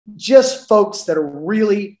just folks that are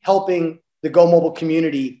really helping the Go Mobile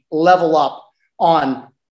community level up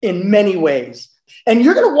in many ways. And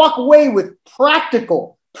you're going to walk away with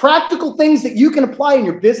practical things that you can apply in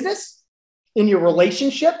your business, in your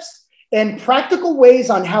relationships, and practical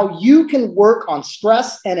ways on how you can work on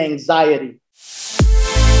stress and anxiety.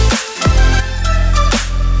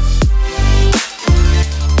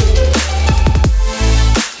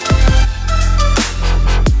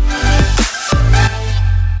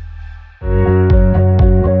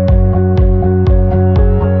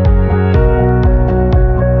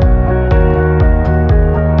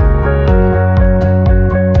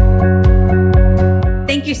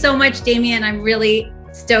 So much, Damien. I'm really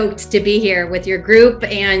stoked to be here with your group,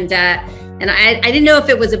 and I didn't know if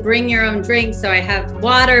it was a bring your own drink, so I have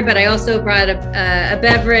water, but I also brought a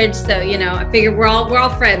beverage. So I figure we're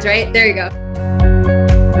all friends, right? There you go.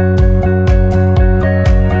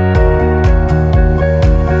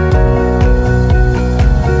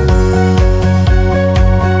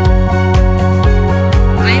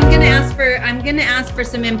 I'm gonna ask for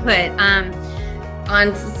some input.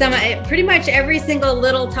 On pretty much every single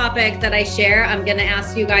little topic that I share, I'm going to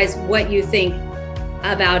ask you guys what you think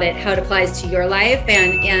about it, how it applies to your life,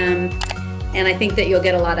 and I think that you'll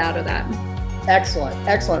get a lot out of that.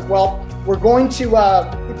 Excellent. Well, we're going to.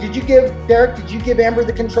 Did you give Amber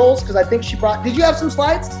the controls? Because I think she brought. Did you have some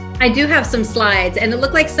slides? I do have some slides, and it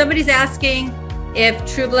looked like somebody's asking if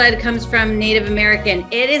Trueblood comes from Native American.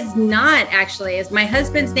 It is not actually. It's my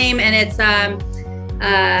husband's name, and it's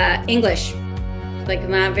English. Like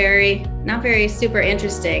not very super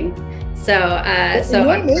interesting. So the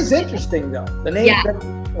name is interesting though. The name, yeah.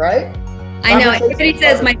 Right? I know. Everybody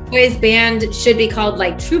says my boys' band should be called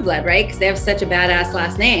like Trueblood, right? Because they have such a badass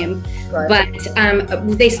last name. Right.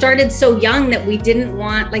 But they started so young that we didn't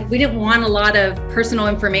want a lot of personal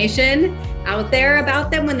information out there about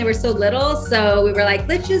them when they were so little. So we were like,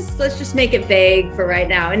 let's just make it vague for right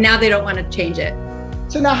now. And now they don't want to change it.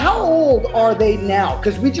 So now, how old are they now?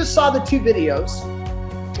 Because we just saw the 2 videos.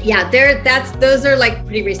 Yeah, those are like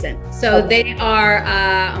pretty recent. So okay. They are,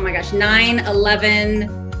 oh my gosh, 9, 11,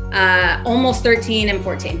 almost 13 and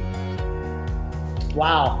 14.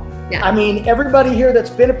 Wow. Yeah. I mean, everybody here that's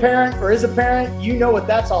been a parent or is a parent, you know what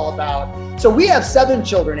that's all about. So we have 7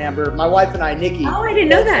 children, Amber, my wife and I, Nikki. Oh, I didn't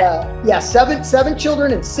know that. Yeah, 7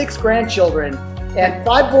 children and 6 grandchildren. And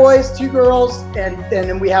 5 boys, 2 girls, and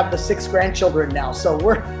then we have the 6 grandchildren now. So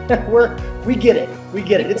we get it.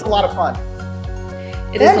 It's a lot of fun.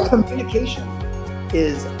 Communication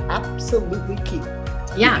is absolutely key.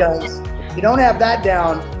 Yeah. Because if you don't have that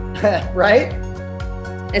down, right?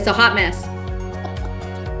 It's a hot mess.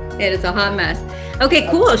 It is a hot mess. Okay,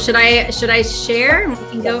 cool. Should I share and we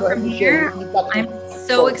can go from here? I'm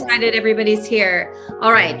so excited everybody's here.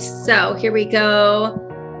 All right, so here we go.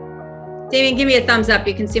 Damien, give me a thumbs up.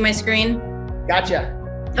 You can see my screen. Gotcha.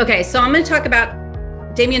 Okay, so I'm going to talk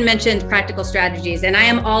about, Damien mentioned practical strategies, and I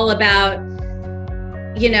am all about,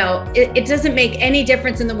 it doesn't make any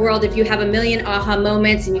difference in the world if you have a million aha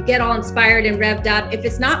moments and you get all inspired and revved up. If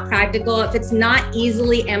it's not practical, if it's not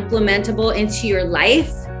easily implementable into your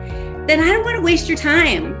life, then I don't want to waste your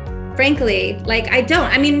time, frankly. I don't.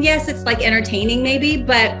 I mean, yes, it's like entertaining maybe,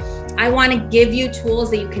 but I want to give you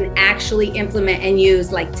tools that you can actually implement and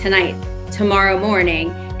use like tonight, tomorrow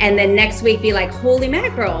morning, and then next week be like, holy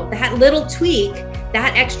mackerel, that little tweak,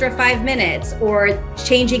 that extra 5 minutes, or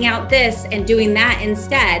changing out this and doing that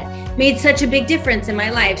instead made such a big difference in my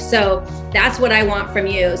life. So that's what I want from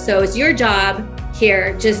you. So it's your job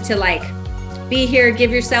here just to be here, give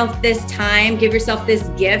yourself this time, give yourself this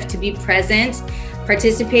gift to be present,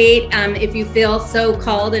 participate if you feel so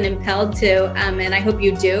called and impelled to, and I hope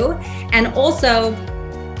you do. And also,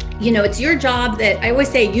 it's your job that I always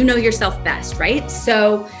say, yourself best, right?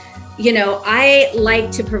 So, I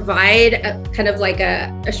like to provide a kind of like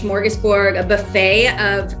a smorgasbord, a buffet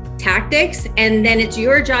of tactics. And then it's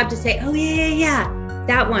your job to say, oh yeah,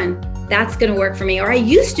 that one, that's going to work for me. Or I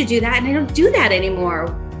used to do that and I don't do that anymore.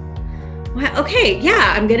 Well, okay,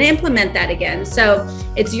 yeah, I'm going to implement that again. So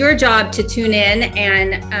it's your job to tune in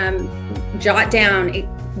and jot down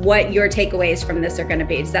what your takeaways from this are going to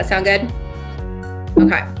be. Does that sound good?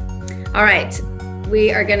 Okay. All right.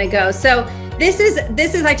 We are going to go. So this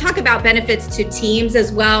is, I talk about benefits to teams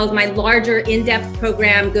as well. My larger in-depth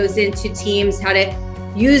program goes into teams, how to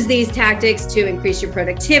use these tactics to increase your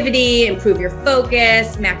productivity, improve your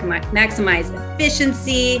focus, maximize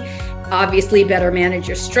efficiency, obviously better manage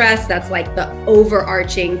your stress. That's like the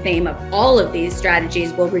overarching theme of all of these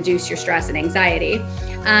strategies will reduce your stress and anxiety,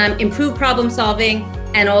 improve problem solving,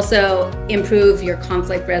 and also improve your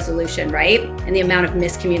conflict resolution, right? And the amount of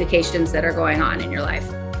miscommunications that are going on in your life.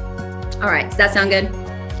 All right, does that sound good?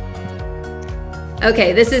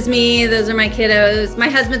 Okay, this is me. Those are my kiddos. My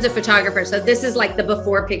husband's a photographer. So this is like the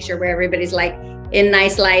before picture where everybody's like in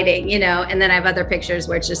nice lighting, you know, and then I have other pictures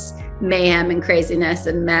where it's just mayhem and craziness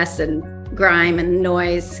and mess and grime and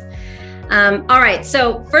noise. All right,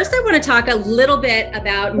 so first I want to talk a little bit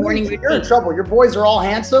about morning routine. You're in trouble. Your boys are all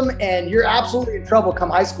handsome and you're absolutely in trouble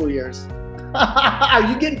come high school years. Are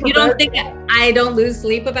you getting prepared? You don't think I don't lose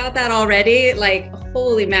sleep about that already? Like,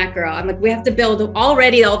 holy mackerel. I'm like, we have to build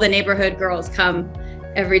already. All the neighborhood girls come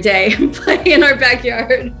every day and play in our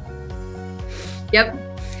backyard. Yep.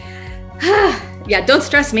 Yeah, don't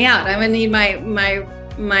stress me out. I'm gonna need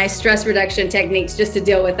my stress reduction techniques just to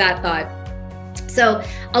deal with that thought. So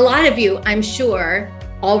a lot of you, I'm sure,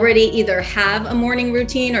 already either have a morning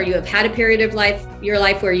routine or you have had a period of your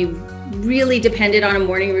life where you've really depended on a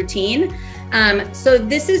morning routine. So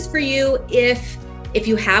this is for you if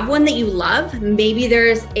you have one that you love. Maybe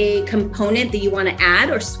there's a component that you want to add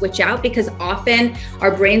or switch out, because often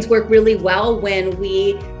our brains work really well when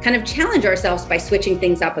we kind of challenge ourselves by switching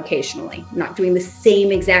things up occasionally, not doing the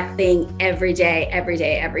same exact thing every day, every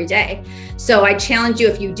day, every day. So I challenge you,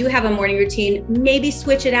 if you do have a morning routine, maybe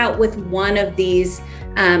switch it out with one of these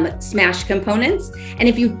smash components. And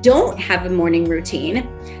if you don't have a morning routine,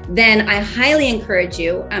 then I highly encourage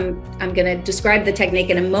you, I'm going to describe the technique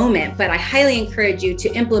in a moment, but I highly encourage you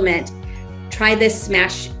to try this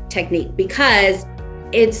smash technique, because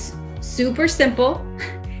it's super simple.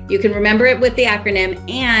 You can remember it with the acronym,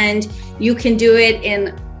 and you can do it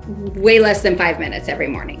in way less than 5 minutes every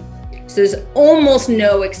morning. So there's almost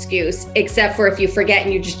no excuse, except for if you forget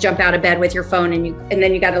and you just jump out of bed with your phone and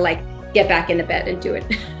then you got to like get back into bed and do it.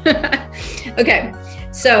 Okay,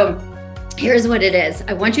 so here's what it is.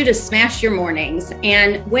 I want you to smash your mornings.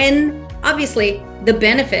 And when, obviously, the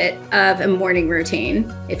benefit of a morning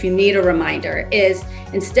routine, if you need a reminder, is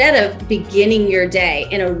instead of beginning your day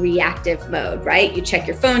in a reactive mode, right? You check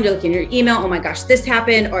your phone, you're looking at your email, oh my gosh, this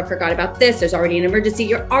happened, or I forgot about this, there's already an emergency.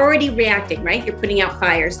 You're already reacting, right? You're putting out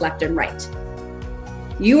fires left and right.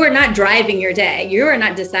 You are not driving your day. You are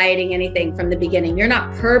not deciding anything from the beginning. You're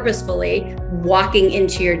not purposefully walking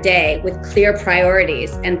into your day with clear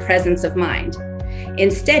priorities and presence of mind.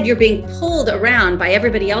 Instead, you're being pulled around by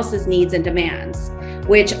everybody else's needs and demands,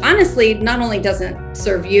 which honestly not only doesn't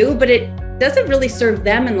serve you, but it doesn't really serve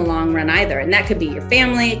them in the long run either. And that could be your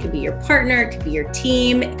family, it could be your partner, it could be your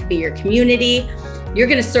team, it could be your community. You're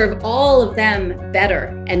going to serve all of them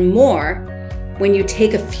better and more when you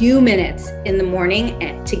take a few minutes in the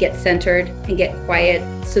morning to get centered and get quiet,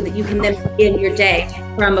 so that you can then begin your day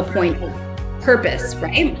from a point of purpose,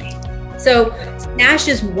 right? So SMASH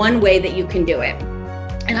is one way that you can do it.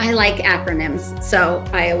 And I like acronyms, so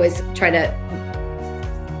I always try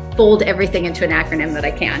to fold everything into an acronym that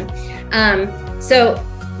I can. So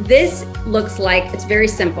this looks like, it's very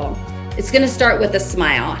simple. It's going to start with a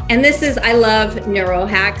smile. And this is, I love neuro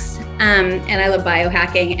hacks and I love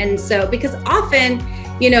biohacking. And so, because often,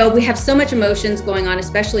 you know, we have so much emotions going on,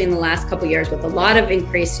 especially in the last couple of years, with a lot of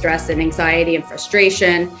increased stress and anxiety and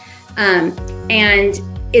frustration. And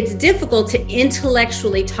it's difficult to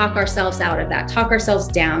intellectually talk ourselves out of that, talk ourselves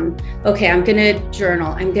down. Okay, I'm going to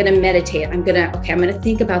journal. I'm going to meditate. I'm going to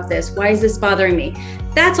think about this. Why is this bothering me?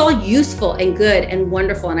 That's all useful and good and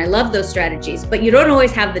wonderful. And I love those strategies, but you don't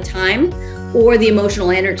always have the time or the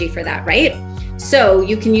emotional energy for that, right? So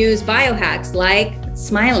you can use biohacks like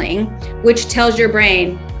smiling, which tells your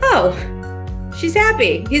brain, oh, she's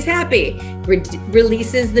happy, he's happy,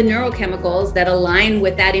 releases the neurochemicals that align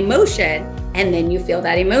with that emotion. And then you feel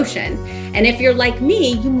that emotion. And if you're like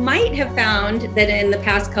me, you might have found that in the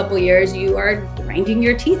past couple of years, you are grinding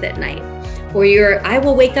your teeth at night, or I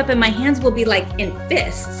will wake up and my hands will be like in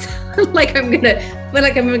fists, like I'm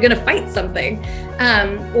gonna fight something.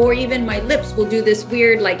 Or even my lips will do this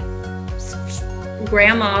weird, like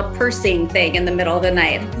grandma pursing thing in the middle of the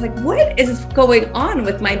night. I'm like, what is going on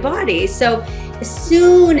with my body? So as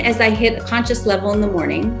soon as I hit a conscious level in the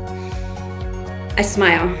morning, I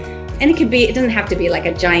smile. And it doesn't have to be like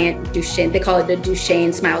a giant Duchenne, they call it a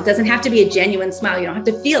Duchenne smile. It doesn't have to be a genuine smile. You don't have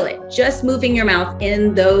to feel it. Just moving your mouth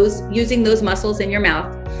using those muscles in your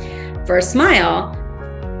mouth for a smile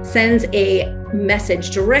sends a message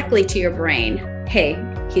directly to your brain. Hey,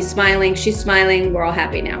 he's smiling, she's smiling, we're all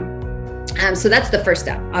happy now. So that's the first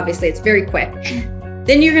step. Obviously, it's very quick.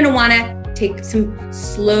 Then you're gonna wanna take some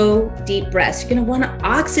slow, deep breaths. You're gonna wanna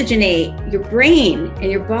oxygenate your brain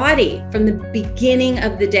and your body from the beginning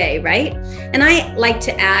of the day, right? And I like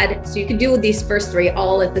to add, so you can do these first three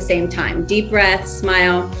all at the same time. Deep breath,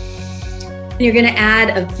 smile, you're going to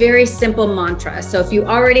add a very simple mantra. So if you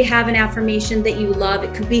already have an affirmation that you love,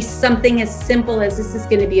 it could be something as simple as, this is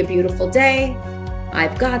going to be a beautiful day.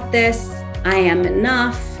 I've got this. I am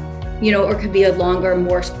enough. Or it could be a longer,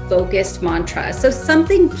 more focused mantra. So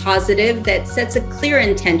something positive that sets a clear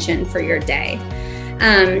intention for your day.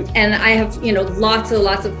 And I have, lots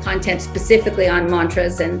of content specifically on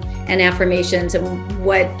mantras and affirmations and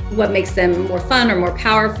what makes them more fun or more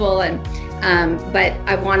powerful. And but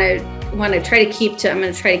I want to try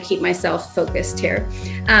to keep myself focused here.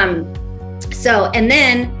 And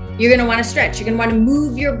then you're going to want to stretch. You're going to want to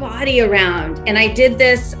move your body around. And I did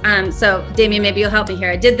this. So Damien, maybe you'll help me here.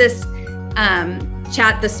 I did this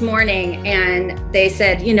chat this morning, and they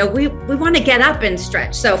said, we want to get up and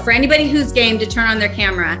stretch. So for anybody who's game to turn on their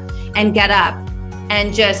camera and get up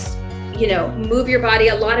and just, move your body.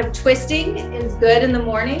 A lot of twisting is good in the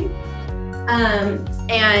morning. And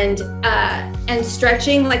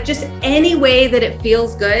stretching, like just any way that it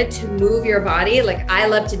feels good to move your body. Like I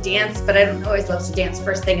love to dance, but I don't always love to dance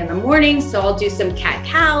first thing in the morning. So I'll do some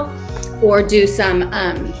cat-cow or do some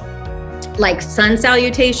like sun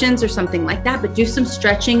salutations or something like that, but do some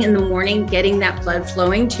stretching in the morning, getting that blood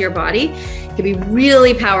flowing to your body. It can be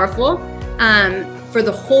really powerful for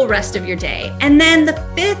the whole rest of your day. And then the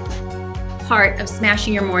fifth part of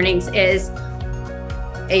smashing your mornings is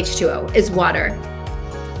H2O, is water.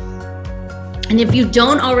 And if you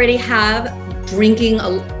don't already have drinking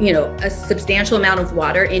a substantial amount of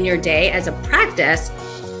water in your day as a practice,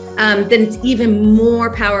 then it's even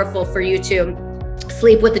more powerful for you to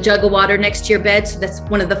sleep with a jug of water next to your bed. So that's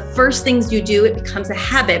one of the first things you do. It becomes a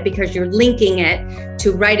habit because you're linking it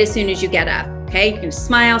to right as soon as you get up. Okay, you can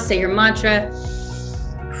smile, say your mantra.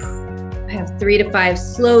 I have 3 to 5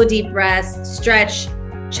 slow, deep breaths, stretch,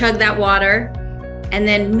 chug that water. And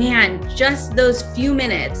then, man, just those few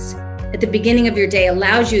minutes at the beginning of your day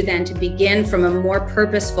allows you then to begin from a more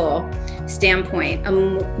purposeful standpoint, a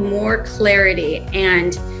more clarity.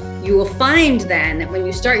 And you will find then that when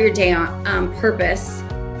you start your day on purpose,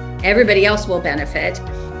 everybody else will benefit.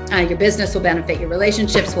 Your business will benefit, your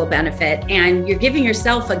relationships will benefit, and you're giving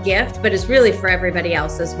yourself a gift, but it's really for everybody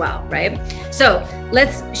else as well, right? So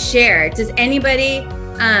let's share. Does anybody,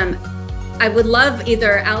 I would love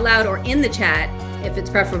either out loud or in the chat, if it's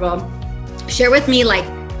preferable, share with me, like,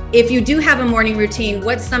 if you do have a morning routine,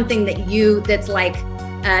 what's something that's like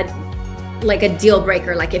a deal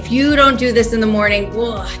breaker? Like if you don't do this in the morning,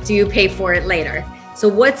 do you pay for it later? So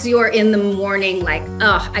what's your in the morning, like,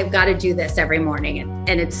 I've got to do this every morning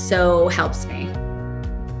and it so helps me.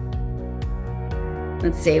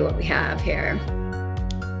 Let's see what we have here.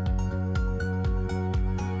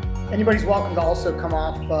 Anybody's welcome to also come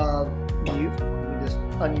off mute. You just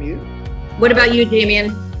unmute. What about you,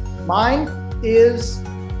 Damien? Mine is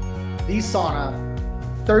the sauna.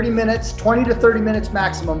 30 minutes, 20 to 30 minutes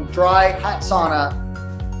maximum, dry, hot sauna.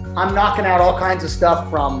 I'm knocking out all kinds of stuff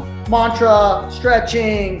from mantra,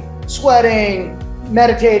 stretching, sweating,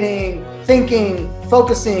 meditating, thinking,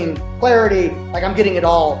 focusing, clarity. Like I'm getting it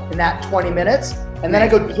all in that 20 minutes. And then I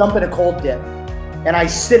go jump in a cold dip. And I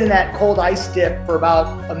sit in that cold ice dip for about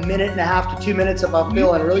 1.5 minutes to 2 minutes if I'm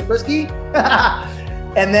feeling really frisky.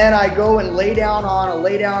 And then I go and lay down and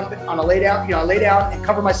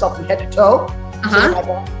cover myself from head to toe. So that my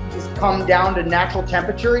body just come down to natural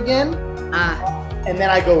temperature again. And then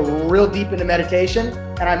I go real deep into meditation.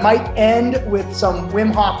 And I might end with some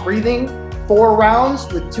Wim Hof breathing, 4 rounds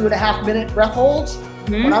with 2.5 minute breath holds.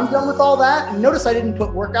 When I'm done with all that, and notice I didn't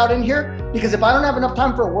put workout in here, because if I don't have enough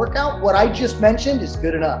time for a workout, what I just mentioned is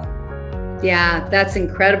good enough. Yeah, that's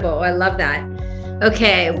incredible. I love that.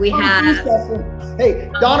 Okay, we have...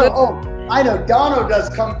 Hey, Dono. Oh, I know Dono does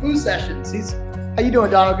Kung Fu sessions. How you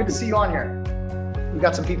doing, Dono? Good to see you on here. We've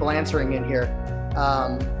got some people answering in here.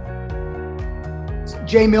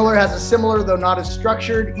 Jay Miller has a similar, though not as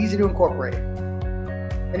structured, easy to incorporate.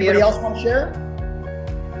 Anybody else want to share?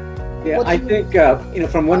 Yeah, I think,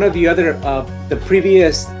 from one of the other, the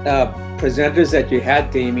previous presenters that you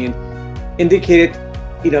had, Damien, indicated,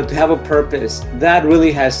 to have a purpose. That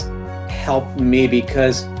really has helped me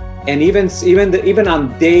because, and even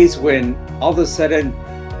on days when all of a sudden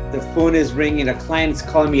the phone is ringing, a client's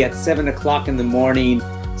calling me at 7 o'clock in the morning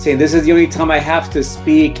saying, this is the only time I have to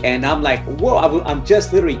speak. And I'm like, whoa, I'm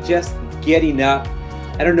just literally just getting up.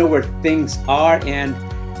 I don't know where things are. And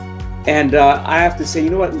I have to say, you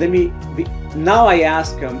know what, now I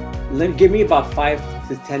ask them, give me about 5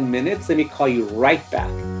 to 10 minutes. Let me call you right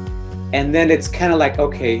back. And then it's kind of like,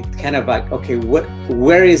 okay,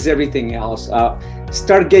 where is everything else?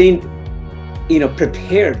 Start getting,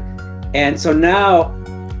 prepared. And so now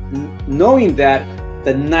knowing that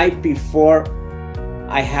the night before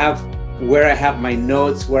I have where I have my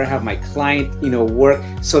notes, where I have my client, work,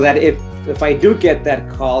 so that if I do get that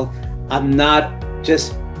call, I'm not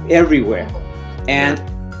just everywhere. And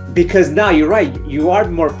because now you're right, you are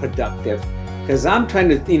more productive, because I'm trying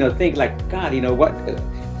to, think like, God,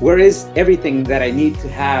 where is everything that I need to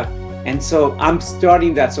have? And so I'm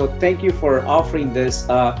starting that. So thank you for offering this,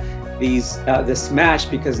 the smash,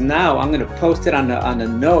 because now I'm going to post it on a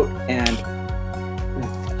note, and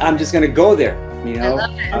I'm just going to go there,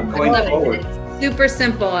 going forward. It's super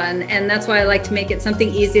simple. And that's why I like to make it something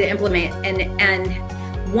easy to implement.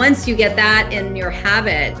 And once you get that in your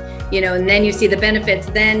habit, and then you see the benefits,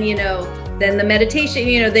 then, then the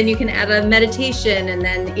meditation, then you can add a meditation, and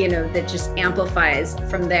then, that just amplifies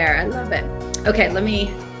from there. I love it. Okay, let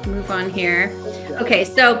me move on here. Okay,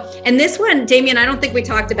 so, and this one, Damien, I don't think we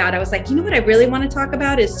talked about. I was like, what I really want to talk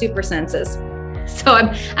about is super senses. So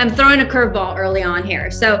I'm throwing a curveball early on here.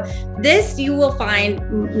 So this, you will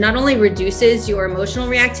find, not only reduces your emotional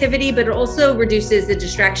reactivity, but it also reduces the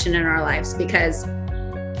distraction in our lives, because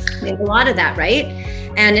there's a lot of that, right?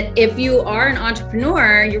 And if you are an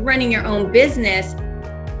entrepreneur, you're running your own business,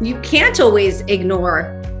 you can't always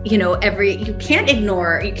ignore, you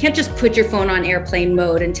can't just put your phone on airplane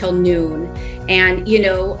mode until noon. And,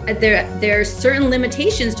 there's certain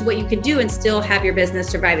limitations to what you can do and still have your business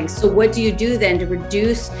surviving. So what do you do then to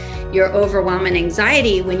reduce your overwhelm and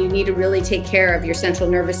anxiety when you need to really take care of your central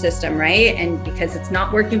nervous system, right? And because it's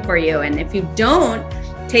not working for you. And if you don't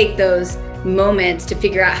take those moments to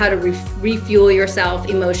figure out how to refuel yourself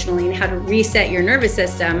emotionally and how to reset your nervous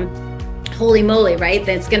system, holy moly, right?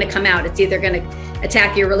 Then it's going to come out. It's either going to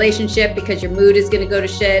attack your relationship because your mood is going to go to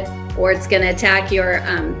shit, or it's going to attack your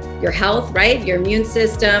health, right? Your immune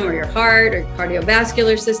system, or your heart, or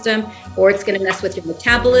cardiovascular system, or it's going to mess with your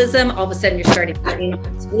metabolism. All of a sudden you're starting putting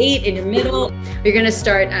on weight in your middle. You're going to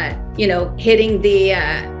start, hitting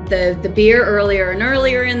the beer earlier and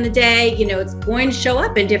earlier in the day. It's going to show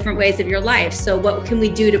up in different ways of your life. So what can we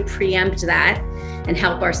do to preempt that and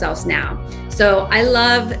help ourselves now? So I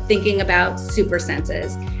love thinking about super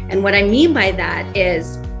senses. And what I mean by that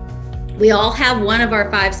is we all have one of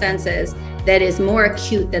our 5 senses that is more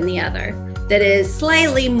acute than the other, that is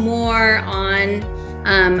slightly more on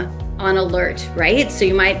alert, right? So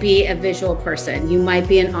you might be a visual person, you might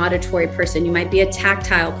be an auditory person, you might be a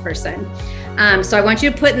tactile person. So I want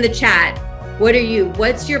you to put in the chat,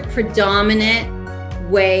 what's your predominant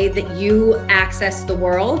way that you access the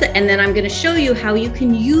world? And then I'm going to show you how you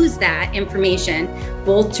can use that information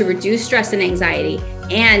both to reduce stress and anxiety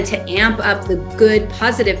and to amp up the good,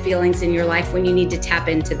 positive feelings in your life when you need to tap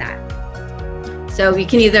into that. So you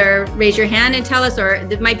can either raise your hand and tell us, or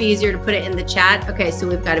it might be easier to put it in the chat. Okay, so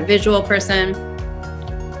we've got a visual person.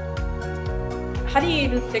 How do you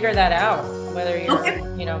even figure that out? Whether you're,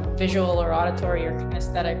 visual or auditory or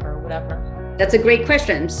kinesthetic or whatever? That's a great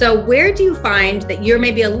question. So where do you find that you're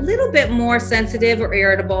maybe a little bit more sensitive or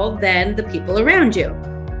irritable than the people around you?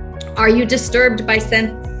 Are you disturbed by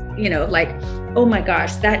sense, like, oh my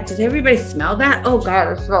gosh, does everybody smell that? Oh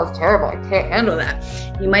God, it smells terrible. I can't handle that.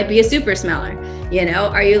 You might be a super smeller.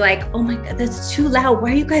 Are you like, oh my God, that's too loud.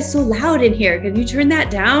 Why are you guys so loud in here? Can you turn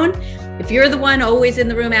that down? If you're the one always in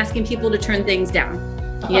the room asking people to turn things down,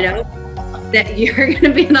 that you're going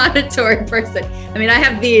to be an auditory person. I mean, I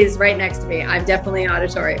have these right next to me. I'm definitely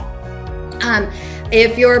auditory.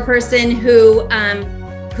 If you're a person who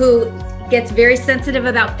gets very sensitive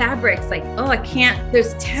about fabrics, like, oh, I can't,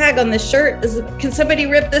 there's a tag on the shirt. Can somebody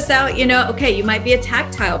rip this out? Okay, you might be a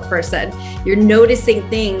tactile person. You're noticing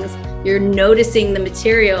things. You're noticing the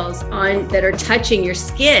materials that are touching your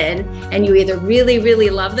skin, and you either really, really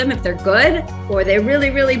love them if they're good, or they really,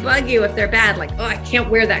 really bug you if they're bad. Like, oh, I can't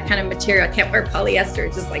wear that kind of material. I can't wear polyester.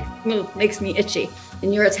 It just makes me itchy.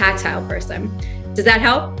 And you're a tactile person. Does that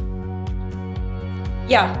help?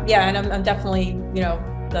 Yeah. And I'm definitely,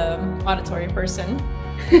 the auditory person.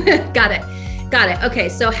 Got it. Okay,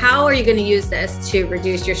 so how are you going to use this to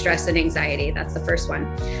reduce your stress and anxiety? That's the first one.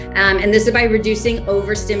 And this is by reducing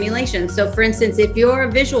overstimulation. So for instance, if you're a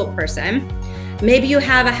visual person, maybe you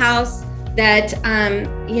have a house that,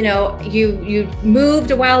 you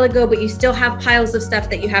moved a while ago, but you still have piles of stuff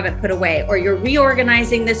that you haven't put away, or you're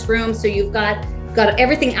reorganizing this room. So you've got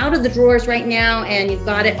everything out of the drawers right now, and you've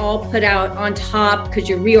got it all put out on top because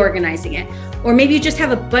you're reorganizing it. Or maybe you just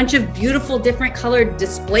have a bunch of beautiful different colored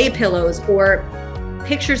display pillows or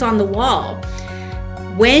pictures on the wall.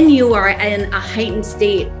 When you are in a heightened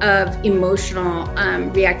state of emotional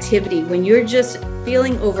reactivity, when you're just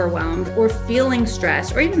feeling overwhelmed or feeling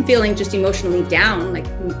stressed or even feeling just emotionally down, like,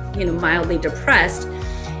 mildly depressed,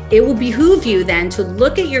 it will behoove you then to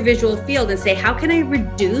look at your visual field and say, how can I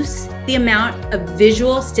reduce the amount of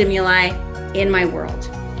visual stimuli in my world?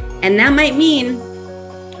 And that might mean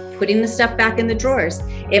putting the stuff back in the drawers.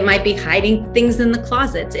 It might be hiding things in the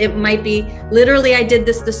closets. It might be, literally, I did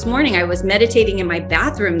this morning. I was meditating in my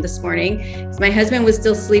bathroom this morning. My husband was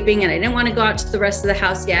still sleeping and I didn't want to go out to the rest of the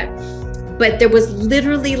house yet. But there was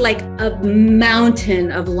literally like a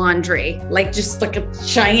mountain of laundry, like just like a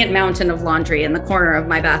giant mountain of laundry in the corner of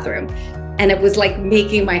my bathroom. And it was like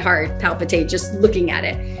making my heart palpitate just looking at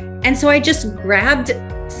it. And so I just grabbed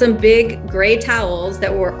some big gray towels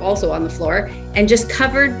that were also on the floor and just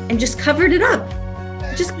covered it up.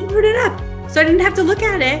 Just covered it up. So I didn't have to look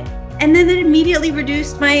at it. And then it immediately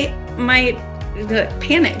reduced my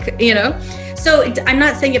panic, you know? So I'm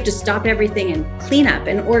not saying you have to stop everything and clean up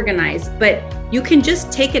and organize, but you can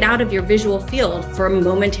just take it out of your visual field for a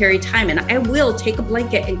momentary time. And I will take a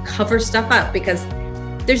blanket and cover stuff up because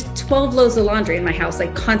there's 12 loads of laundry in my house,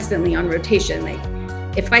 like constantly on rotation. Like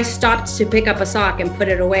if I stopped to pick up a sock and put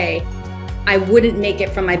it away, I wouldn't make it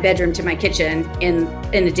from my bedroom to my kitchen in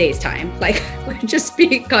a day's time. Like we'd just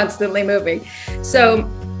be constantly moving. So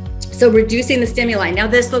reducing the stimuli. Now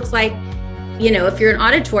this looks like, you know, if you're an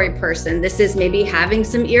auditory person, this is maybe having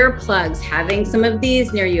some earplugs, having some of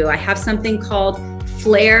these near you. I have something called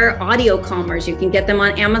Flare audio calmers. You can get them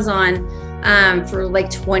on Amazon for like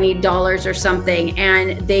 $20 or something.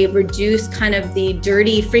 And they reduce kind of the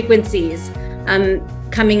dirty frequencies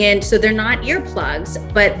coming in. So they're not earplugs,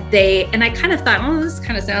 but and I kind of thought, oh, this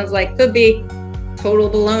kind of sounds like could be total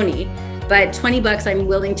baloney, but $20, I'm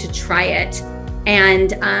willing to try it.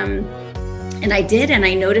 And I did, and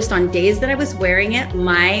I noticed on days that I was wearing it,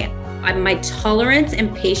 my tolerance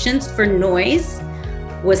and patience for noise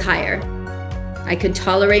was higher. I could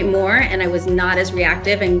tolerate more, and I was not as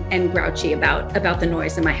reactive and grouchy about the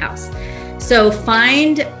noise in my house. So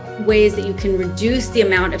find ways that you can reduce the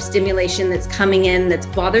amount of stimulation that's coming in that's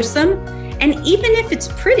bothersome. And even if it's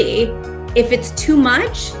pretty, if it's too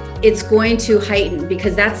much, it's going to heighten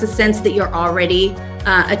because that's the sense that you're already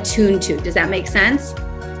attuned to. Does that make sense?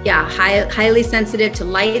 Yeah, highly sensitive to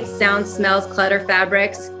light, sounds, smells, clutter,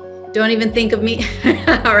 fabrics. Don't even think of me.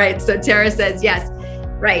 All right, so Tara says yes.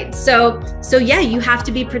 Right, so yeah, you have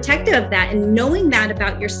to be protective of that, and knowing that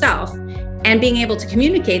about yourself and being able to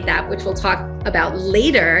communicate that, which we'll talk about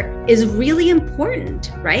later, is really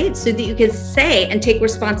important, right? So that you can say and take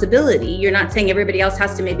responsibility. You're not saying everybody else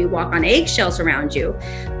has to maybe walk on eggshells around you,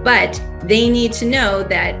 but they need to know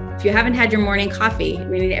that if you haven't had your morning coffee,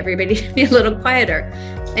 we need everybody to be a little quieter.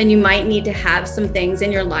 And you might need to have some things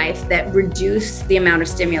in your life that reduce the amount of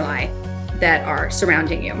stimuli that are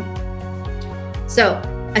surrounding you. So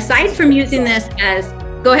aside from using this as,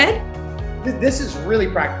 go ahead. This is really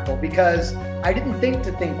practical because I didn't think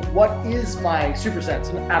what is my super sense?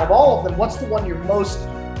 And out of all of them, what's the one you're most,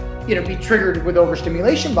 be triggered with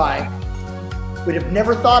overstimulation by? Would have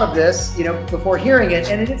never thought of this, before hearing it.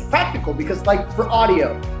 And it is practical because like for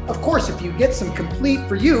audio, of course, if you get some complete,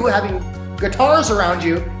 for you, having guitars around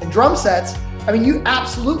you and drum sets, you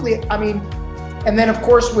absolutely, and then of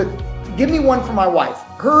course give me one for my wife.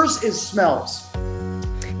 Hers is smells.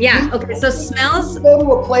 Yeah, okay, so smells. Go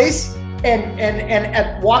to a place and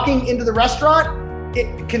at walking into the restaurant,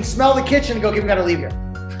 it can smell the kitchen and go, okay, we gotta leave here.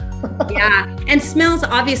 Yeah, and smells,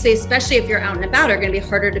 obviously, especially if you're out and about, are gonna be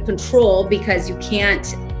harder to control because you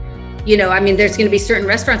can't, there's going to be certain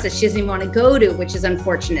restaurants that she doesn't even want to go to, which is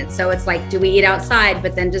unfortunate. So it's like, do we eat outside?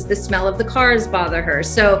 But then does the smell of the cars bother her?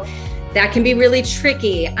 So that can be really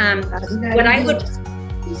tricky. What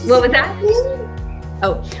was that?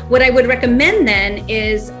 Oh, what I would recommend then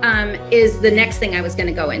is the next thing I was going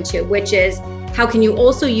to go into, which is how can you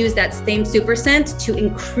also use that same super sense to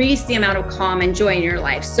increase the amount of calm and joy in your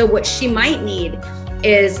life? So what she might need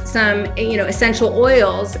is some, essential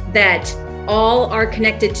oils that all are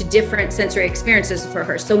connected to different sensory experiences for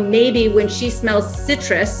her. So maybe when she smells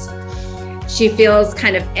citrus, she feels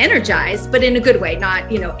kind of energized, but in a good way,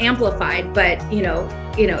 not, amplified, but,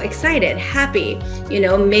 excited, happy.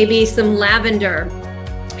 Maybe some lavender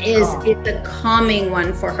is a calming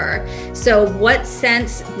one for her. So what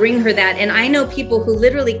scents bring her that? And I know people who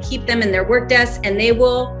literally keep them in their work desk and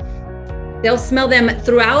they'll smell them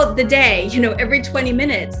throughout the day, every 20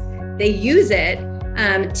 minutes. They use it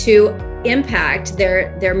to impact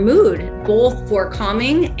their mood, both for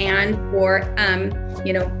calming and for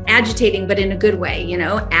agitating, but in a good way,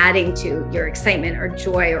 adding to your excitement or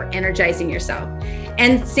joy or energizing yourself.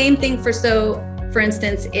 And same thing for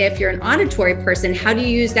instance, if you're an auditory person, how do you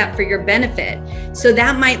use that for your benefit? So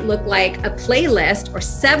that might look like a playlist or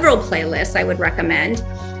several playlists I would recommend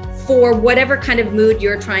for whatever kind of mood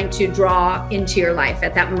you're trying to draw into your life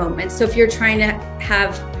at that moment. So if you're trying to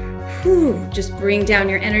have, just bring down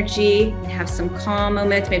your energy, have some calm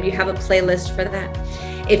moments, maybe you have a playlist for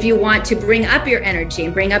that. If you want to bring up your energy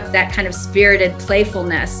and bring up that kind of spirited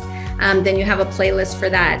playfulness, then you have a playlist for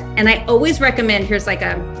that. And I always recommend, here's like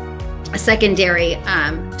a secondary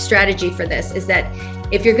strategy for this, is that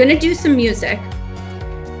if you're going to do some music,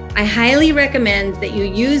 I highly recommend that you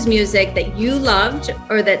use music that you loved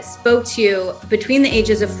or that spoke to you between the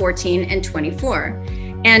ages of 14 and 24.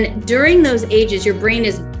 And during those ages, your brain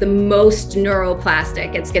is the most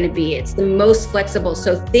neuroplastic it's going to be. It's the most flexible.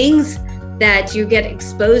 So things that you get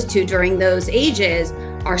exposed to during those ages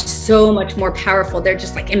are so much more powerful. They're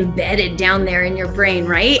just like embedded down there in your brain,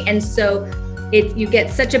 right? And so you get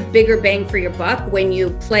such a bigger bang for your buck when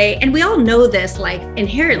you play. And we all know this, like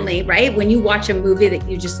inherently, right? When you watch a movie that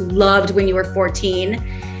you just loved when you were 14,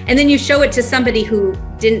 and then you show it to somebody who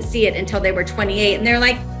didn't see it until they were 28, and they're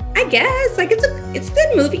like, I guess, like it's a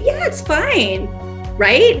good movie. Yeah, it's fine,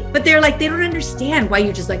 right? But they're like, they don't understand why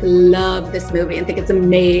you just like love this movie and think it's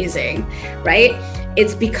amazing, right?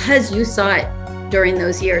 It's because you saw it during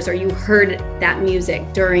those years, or you heard that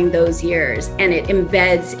music during those years, and it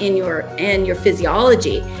embeds in your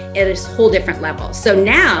physiology at a whole different level. So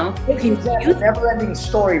now it's a never-ending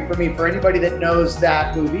story for me. For anybody that knows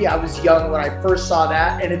that movie, I was young when I first saw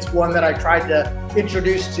that, and it's one that I tried to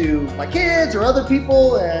introduce to my kids or other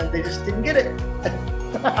people, and they just didn't get it.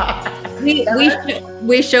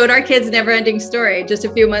 we showed our kids Never-Ending Story just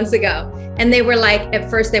a few months ago, and they were like, at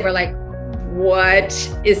first they were like, what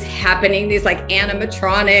is happening? These like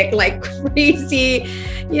animatronic, like crazy,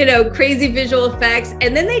 crazy visual effects.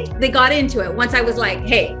 And then they got into it. Once I was like,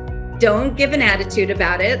 hey, don't give an attitude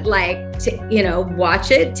about it. Like,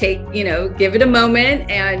 watch it, give it a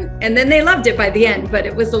moment. And then they loved it by the end, but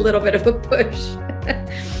it was a little bit of a push.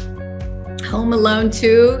 Home Alone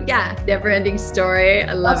 2. Yeah. Never-Ending Story.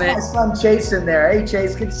 I love it. That's my son Chase in there. Hey,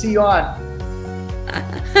 Chase, good to see you on.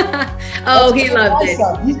 Oh, he loved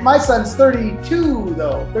it. My son's 32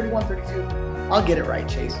 though, 31, 32. I'll get it right,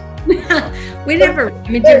 Chase. We never,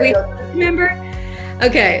 did we remember?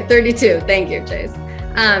 Okay, 32. Thank you, Chase.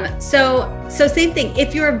 So same thing.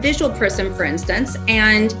 If you're a visual person, for instance,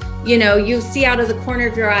 and you see out of the corner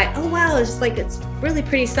of your eye, oh wow, it's really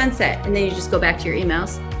pretty sunset, and then you just go back to your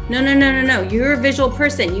emails. No. You're a visual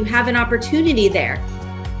person. You have an opportunity there.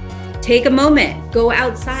 Take a moment, go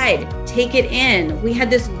outside, take it in. We had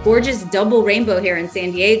this gorgeous double rainbow here in San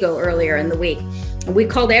Diego earlier in the week. And we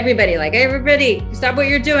called everybody, like, hey, everybody, stop what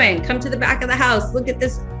you're doing. Come to the back of the house. Look at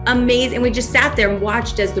this amazing. And we just sat there and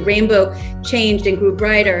watched as the rainbow changed and grew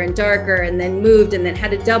brighter and darker, and then moved, and then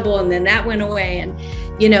had a double, and then that went away. And,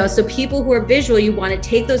 so people who are visual, you want to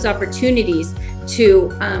take those opportunities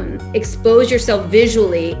to expose yourself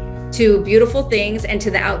visually to beautiful things and to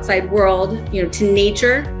the outside world, to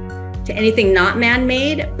nature, to anything not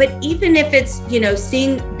man-made. But even if it's,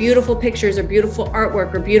 seeing beautiful pictures or beautiful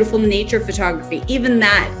artwork or beautiful nature photography, even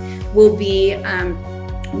that will be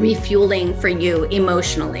refueling for you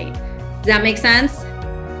emotionally. Does that make sense?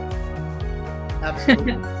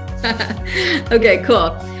 Absolutely. Okay,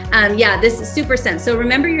 cool. This is super sense. So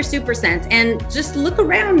remember your super sense and just look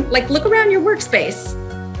around your workspace.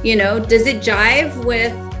 Does it jive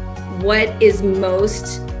with what is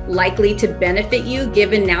most likely to benefit you,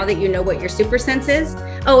 given now that you know what your super sense is?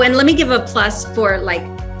 Oh, and let me give a plus for like,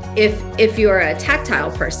 if you're a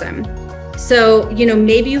tactile person. So,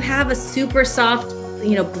 maybe you have a super soft,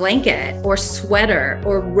 blanket or sweater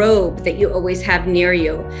or robe that you always have near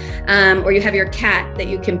you, or you have your cat that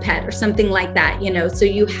you can pet or something like that, so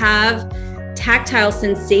you have tactile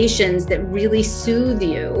sensations that really soothe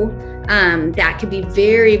you. That could be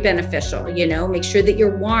very beneficial, make sure that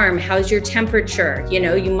you're warm. How's your temperature?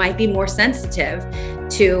 You might be more sensitive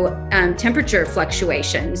to temperature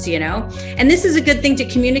fluctuations, and this is a good thing to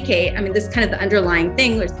communicate. I mean, this is kind of the underlying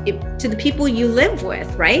thing to the people you live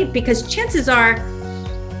with, right? Because chances are,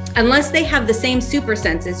 unless they have the same super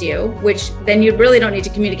sense as you, which then you really don't need to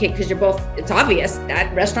communicate because you're both, it's obvious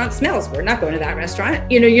that restaurant smells. We're not going to that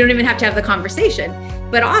restaurant. You don't even have to have the conversation.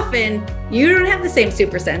 But often you don't have the same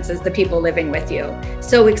super sense as the people living with you.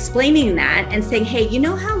 So explaining that and saying, hey,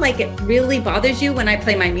 how like it really bothers you when I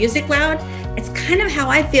play my music loud? It's kind of how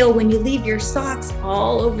I feel when you leave your socks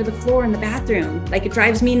all over the floor in the bathroom. Like it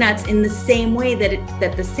drives me nuts in the same way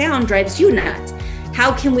that the sound drives you nuts.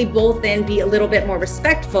 How can we both then be a little bit more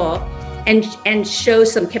respectful and show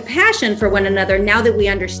some compassion for one another now that we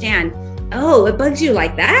understand, oh, it bugs you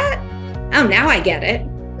like that? Oh, now I get it.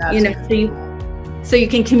 So you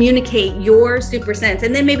can communicate your super sense,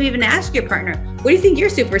 and then maybe even ask your partner, what do you think your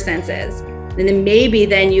super sense is? And then maybe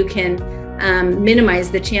then you can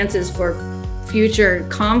minimize the chances for future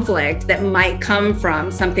conflict that might come from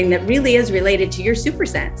something that really is related to your super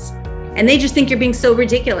sense. And they just think you're being so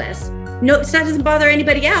ridiculous. No, that doesn't bother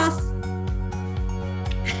anybody else.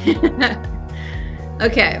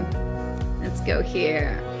 Okay, let's go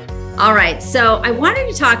here. All right, so I wanted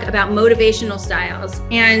to talk about motivational styles.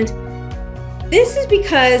 And this is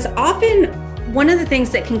because often one of the things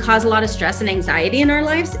that can cause a lot of stress and anxiety in our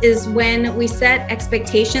lives is when we set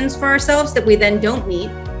expectations for ourselves that we then don't meet,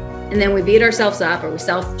 and then we beat ourselves up or we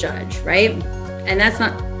self-judge, right? And that's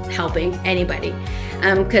not helping anybody.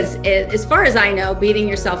 Because as far as I know, beating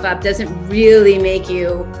yourself up doesn't really make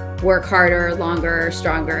you work harder, longer,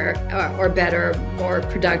 stronger, or better, more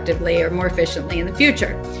productively, or more efficiently in the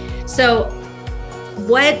future. So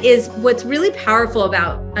what's really powerful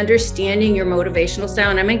about understanding your motivational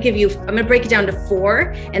style, and I'm gonna break it down to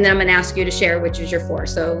 4, and then I'm gonna ask you to share which is your 4.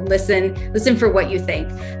 So listen for what you think.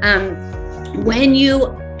 When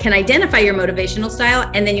you can identify your motivational style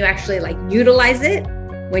and then you actually like utilize it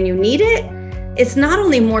when you need it, it's not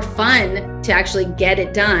only more fun to actually get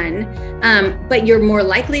it done, but you're more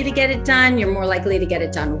likely to get it done. You're more likely to get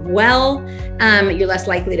it done well. You're less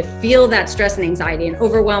likely to feel that stress and anxiety and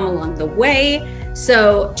overwhelm along the way.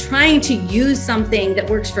 So trying to use something that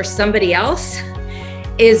works for somebody else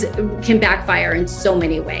can backfire in so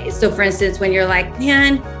many ways. So for instance, when you're like,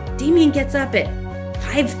 man, Damien gets up at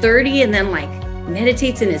 5:30 and then like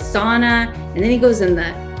meditates in his sauna, and then he goes in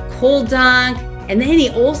the cold dunk, and then he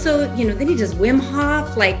also, then he does Wim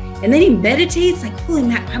Hof, and then he meditates, holy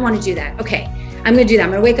man, I want to do that. Okay, I'm going to do that. I'm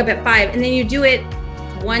going to wake up at 5. And then you do it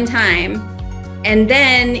one time, and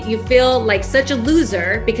then you feel like such a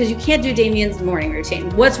loser because you can't do Damien's morning routine.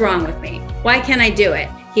 What's wrong with me? Why can't I do it?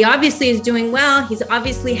 He obviously is doing well. He's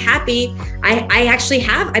obviously happy.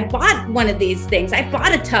 I bought one of these things. I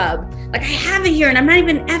bought a tub. I have it here and I'm not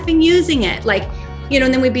even effing using it.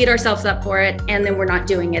 And then we beat ourselves up for it and then we're not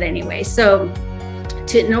doing it anyway. So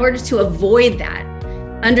in order to avoid that,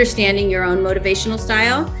 understanding your own motivational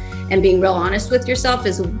style and being real honest with yourself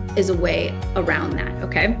is a way around that,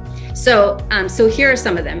 okay? So here are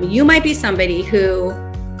some of them. You might be somebody who's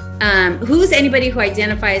anybody who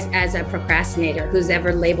identifies as a procrastinator, who's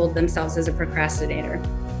ever labeled themselves as a procrastinator.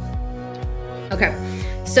 Okay,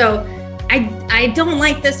 so I don't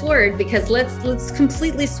like this word because let's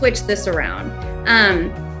completely switch this around.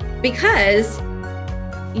 Because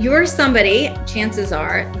you're somebody, chances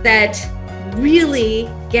are, that really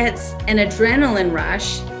gets an adrenaline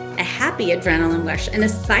rush, a happy adrenaline rush, an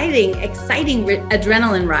exciting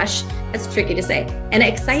adrenaline rush. That's tricky to say. An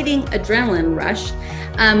exciting adrenaline rush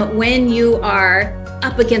when you are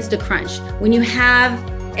up against a crunch. When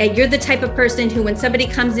you're the type of person who, when somebody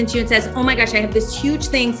comes into you and says, oh my gosh, I have this huge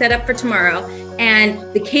thing set up for tomorrow and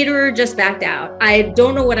the caterer just backed out. I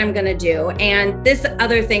don't know what I'm going to do. And this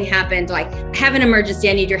other thing happened, I have an emergency,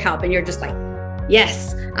 I need your help. And you're just like,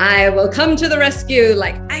 yes, I will come to the rescue.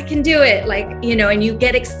 I can do it. And you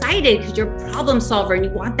get excited because you're a problem solver and you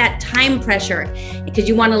want that time pressure because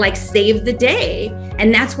you want to save the day.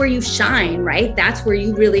 And that's where you shine, right? That's where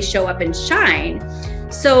you really show up and shine.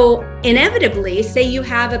 So inevitably, say you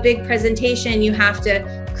have a big presentation you have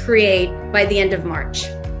to create by the end of March.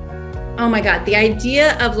 Oh my God, the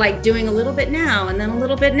idea of doing a little bit now and then a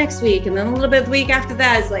little bit next week and then a little bit the week after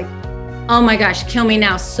that is oh my gosh, kill me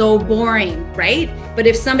now, so boring, right? But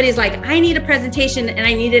if somebody's I need a presentation and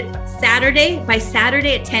I need it by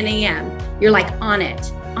Saturday at 10 a.m., you're on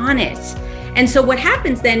it. And so what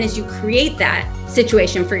happens then is you create that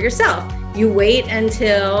situation for yourself. You wait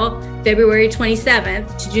until February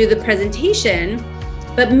 27th to do the presentation.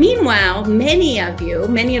 But meanwhile, many of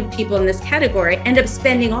people in this category end up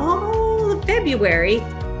spending all of February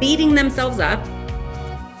beating themselves up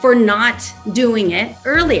for not doing it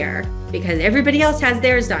earlier because everybody else has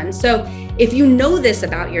theirs done. So if you know this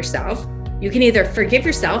about yourself, you can either forgive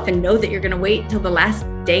yourself and know that you're going to wait till the last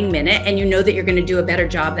dang minute and you know that you're going to do a better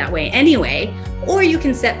job that way anyway, or you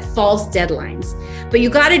can set false deadlines. But you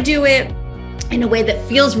got to do it in a way that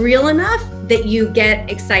feels real enough that you get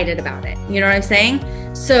excited about it. You know what I'm saying?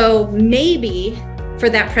 So maybe for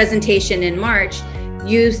that presentation in March,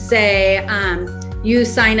 you say, you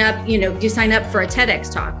sign up for a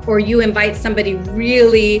TEDx talk, or you invite somebody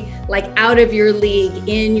really out of your league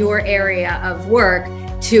in your area of work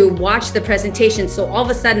to watch the presentation. So all of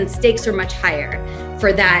a sudden stakes are much higher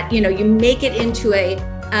for that. You make it into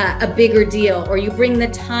a bigger deal, or you bring the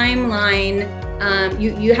timeline.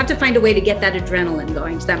 You have to find a way to get that adrenaline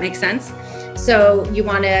going. Does that make sense? So you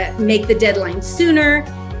want to make the deadline sooner,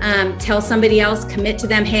 tell somebody else, commit to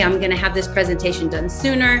them, hey, I'm going to have this presentation done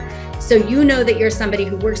sooner. So you know that you're somebody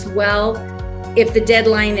who works well if the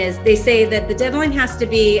deadline is, they say that the deadline has to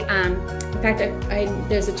be, in fact,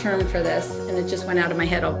 there's a term for this and it just went out of my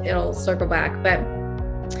head. It'll circle back, but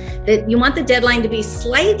that you want the deadline to be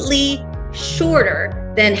slightly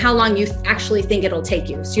shorter than how long you actually think it'll take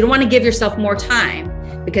you. So you don't want to give yourself more time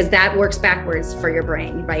because that works backwards for your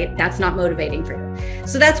brain, right? That's not motivating for you.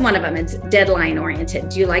 So that's one of them. It's deadline oriented.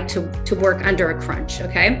 Do you like to work under a crunch?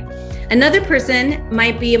 Okay. Another person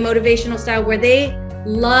might be a motivational style where they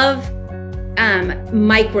love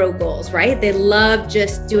micro goals, right? They love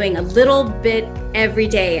just doing a little bit every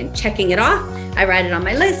day and checking it off. I write it on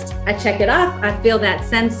my list. I check it off. I feel that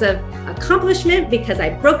sense of accomplishment because I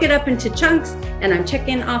broke it up into chunks and I'm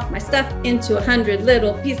checking off my stuff into 100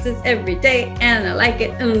 little pieces every day and I like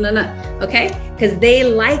it. Okay? Because they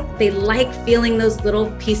like feeling those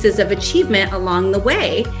little pieces of achievement along the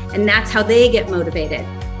way. And that's how they get motivated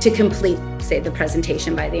to complete, say, the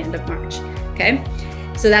presentation by the end of March. Okay?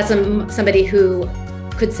 So that's somebody who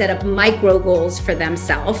could set up micro goals for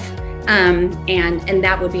themselves. And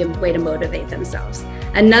that would be a way to motivate themselves.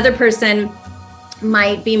 Another person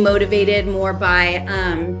might be motivated more by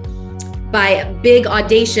big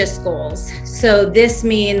audacious goals. So this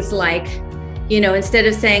means like, instead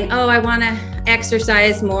of saying, oh, I want to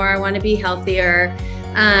exercise more, I want to be healthier.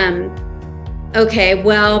 Okay,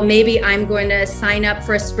 well, maybe I'm going to sign up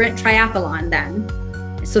for a sprint triathlon then,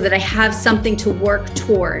 so that I have something to work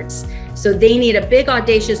towards. So they need a big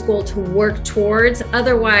audacious goal to work towards.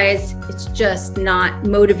 Otherwise, it's just not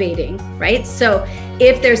motivating, right? So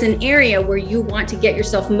if there's an area where you want to get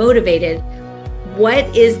yourself motivated, what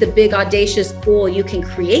is the big audacious goal you can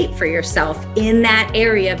create for yourself in that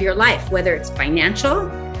area of your life, whether it's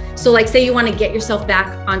financial? So like say you want to get yourself back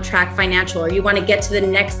on track financial, or you want to get to the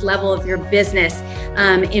next level of your business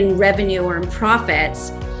in revenue or in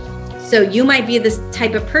profits. So you might be this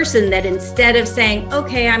type of person that instead of saying,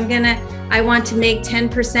 okay, I want to make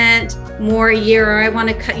 10% more a year, or I want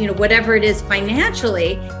to cut, whatever it is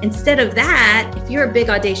financially, instead of that, if you're a big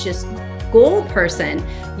audacious goal person,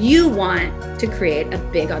 you want to create a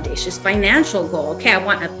big audacious financial goal. Okay, I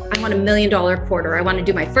want $1 million quarter. I want to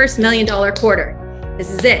do my first $1 million quarter. This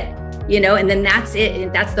is it, and then that's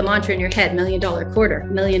it. That's the mantra in your head, $1 million quarter,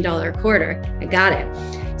 $1 million quarter. I got it.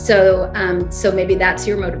 So maybe that's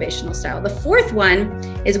your motivational style. The fourth one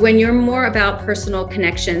is when you're more about personal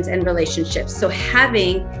connections and relationships. So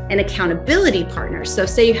having an accountability partner. So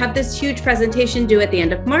say you have this huge presentation due at the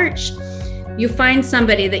end of March, you find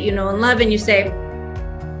somebody that you know and love and you say,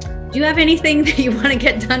 do you have anything that you want to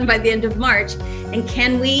get done by the end of March? And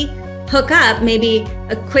can we hook up maybe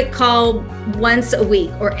a quick call once a week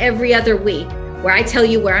or every other week, where I tell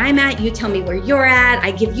you where I'm at, you tell me where you're at,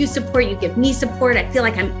 I give you support, you give me support, I feel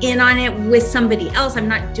like I'm in on it with somebody else. I'm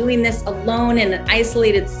not doing this alone in an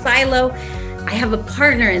isolated silo. I have a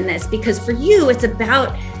partner in this, because for you, it's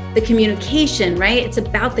about the communication, right? It's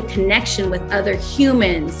about the connection with other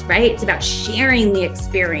humans, right? It's about sharing the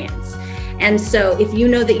experience. And so if you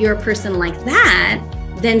know that you're a person like that,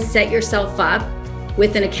 then set yourself up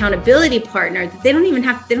with an accountability partner. They don't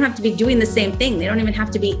have to be doing the same thing. They don't even have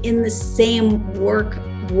to be in the same work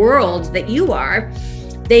world that you are.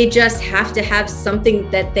 They just have to have something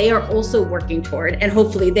that they are also working toward. And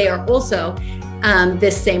hopefully they are also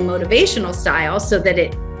this same motivational style, so that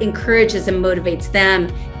it encourages and motivates them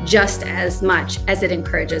just as much as it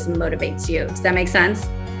encourages and motivates you. Does that make sense?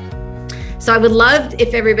 So I would love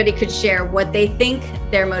if everybody could share what they think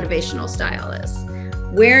their motivational style is.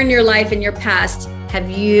 Where in your life, in your past, have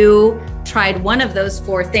you tried one of those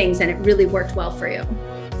four things and it really worked well for you?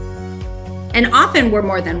 And often we're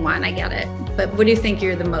more than one, I get it. But what do you think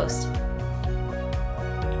you're the most?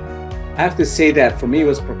 I have to say that for me it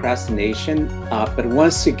was procrastination. But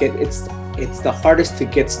once you get, it's the hardest to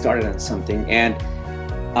get started on something. And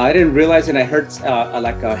I didn't realize, and I heard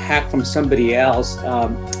like a hack from somebody else,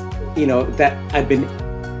 that I've been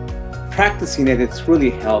practicing it. It's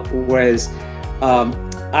really helped. Whereas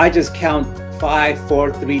I just count 5,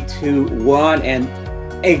 4, 3, 2, 1, and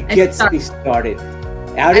it gets me started.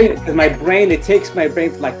 Because my brain, it takes my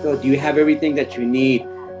brain from like, oh, do you have everything that you need?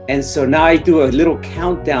 And so now I do a little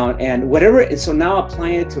countdown and whatever. And so now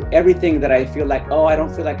applying it to everything that I feel like, oh, I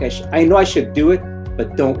don't feel like I should. I know I should do it,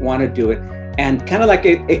 but don't want to do it. And kind of like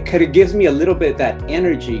it kind of gives me a little bit of that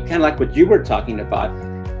energy, kind of like what you were talking about.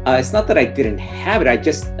 It's not that I didn't have it. I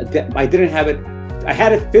didn't have it. I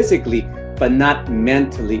had it physically, but not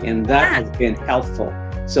mentally, and that has been helpful.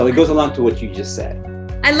 So it goes along to what you just said.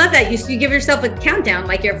 I love that. You give yourself a countdown,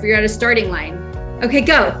 like if you're at a starting line. Okay,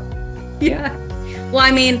 go. Yeah. Well,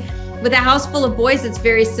 I mean, with a house full of boys, it's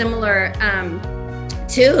very similar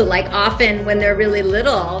too. Like often when they're really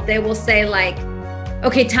little, they will say like,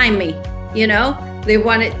 okay, time me. you know, they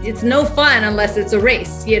want it. It's no fun unless it's a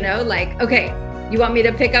race, you know, like, okay, you want me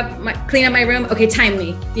to clean up my room? Okay, time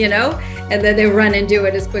me, you know, and then they run and do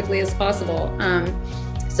it as quickly as possible.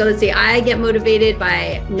 So let's see, I get motivated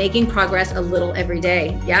by making progress a little every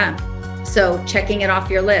day. Yeah. So checking it off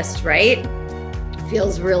your list, right?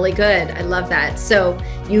 Feels really good. I love that. So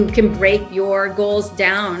you can break your goals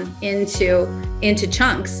down into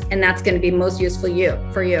chunks, and that's going to be most useful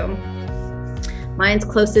for you. Mine's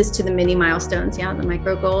closest to the mini milestones. Yeah, the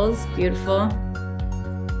micro goals. Beautiful.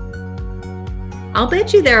 I'll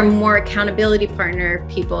bet you there are more accountability partner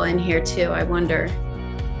people in here too. I wonder.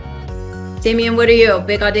 Damien, what are you?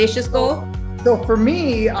 Big audacious goal? So for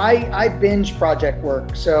me, I binge project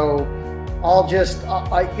work. So I'll just,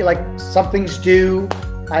 like something's due.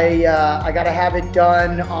 I got to have it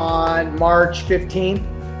done on March 15th.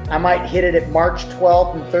 I might hit it at March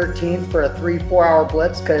 12th and 13th for a 3-4 hour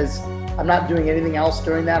blitz, because I'm not doing anything else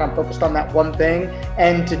during that. I'm focused on that one thing.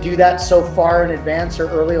 And to do that so far in advance or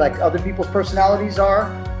early, like other people's personalities are,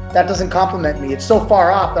 that doesn't compliment me. It's so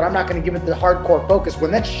far off that I'm not going to give it the hardcore focus.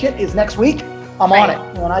 When that shit is next week, I'm on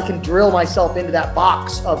it. When I can drill myself into that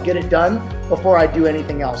box of get it done before I do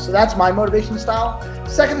anything else. So that's my motivation style.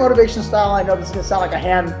 Second motivation style, I know this is going to sound like a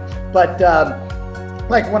ham, but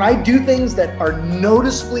like when I do things that are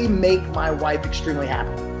noticeably make my wife extremely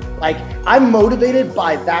happy. Like I'm motivated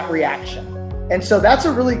by that reaction. And so that's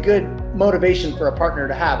a really good motivation for a partner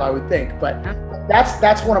to have, I would think. But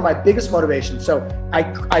that's one of my biggest motivations. So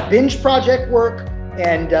I binge project work,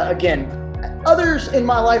 and again, others in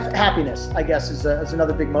my life, happiness, I guess, is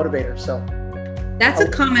another big motivator. So that's a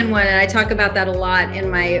common one. And I talk about that a lot in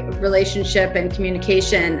my relationship and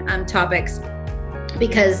communication topics,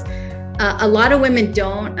 because a lot of women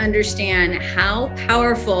don't understand how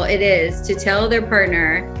powerful it is to tell their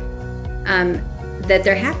partner that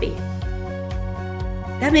they're happy.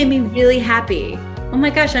 That made me really happy. Oh my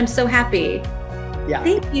gosh, I'm so happy. Yeah.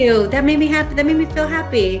 Thank you. That made me happy. That made me feel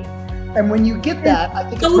happy. And when you get that, I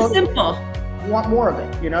think so it's simple. You want more of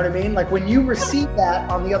it. You know what I mean? Like when you receive that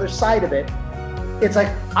on the other side of it, it's like,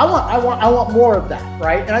 I want more of that.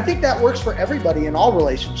 Right. And I think that works for everybody in all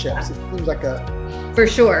relationships. It seems like For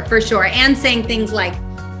sure. And saying things like,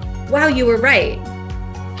 wow, you were right.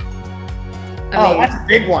 That's a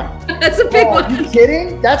big one. That's a big one. Are you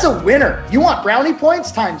kidding? That's a winner. You want brownie points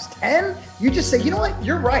times 10? You just say, you know what?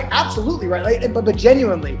 You're right. Absolutely right. But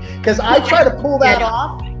genuinely, because I try to pull that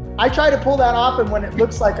off. And when it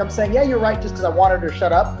looks like I'm saying, yeah, you're right, just because I wanted her to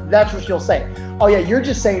shut up, that's what she'll say. Oh yeah, you're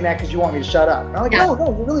just saying that because you want me to shut up. And I'm like, no,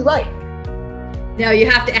 you're really right. No, it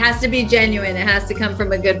has to be genuine. It has to come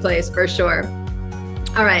from a good place for sure.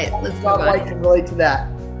 All right, let's go on. I can relate to that.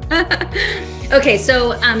 Okay,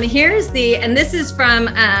 so and this is from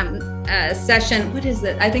session, what is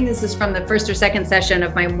it? I think this is from the first or second session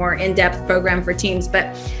of my more in-depth program for teams,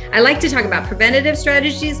 but I like to talk about preventative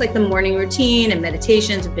strategies like the morning routine and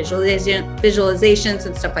meditations and visualizations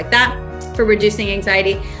and stuff like that for reducing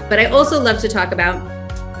anxiety. But I also love to talk about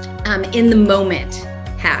in the moment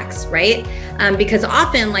hacks, right? Because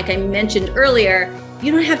often, like I mentioned earlier,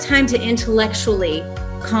 you don't have time to intellectually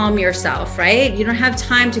calm yourself, right? You don't have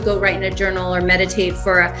time to go write in a journal or meditate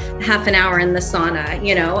for a half an hour in the sauna.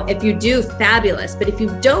 You know, if you do, fabulous. But if you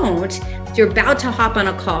don't, if you're about to hop on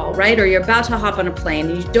a call, right? Or you're about to hop on a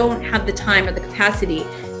plane and you don't have the time or the capacity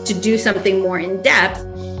to do something more in depth,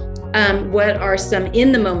 what are some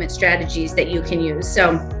in the moment strategies that you can use? So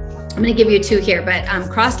I'm going to give you two here, but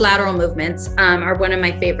cross lateral movements are one of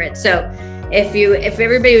my favorites. So if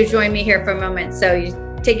everybody would join me here for a moment. So you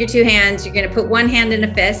take your two hands, you're going to put one hand in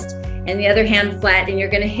a fist and the other hand flat, and you're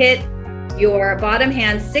going to hit your bottom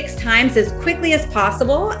hand 6 times as quickly as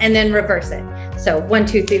possible and then reverse it. So 1,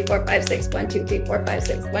 2, 3, 4, 5, 6, 1, 2, 3, 4, 5,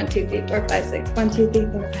 6, 1, 2, 3, 4, 5, 6, 1, 2, 3,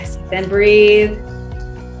 4, 5, 6. And breathe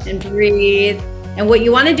and breathe. And what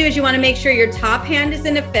you want to do is you want to make sure your top hand is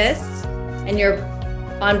in a fist and you're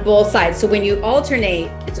on both sides. So when you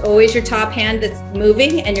alternate, it's always your top hand that's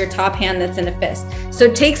moving and your top hand that's in a fist.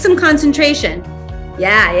 So take some concentration.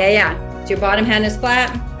 Yeah. So your bottom hand is flat.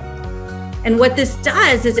 And what this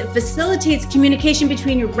does is it facilitates communication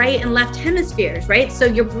between your right and left hemispheres, right? So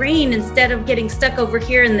your brain, instead of getting stuck over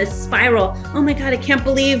here in this spiral, oh my God, I can't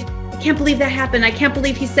believe that happened. I can't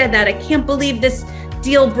believe he said that. I can't believe this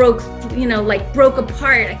deal broke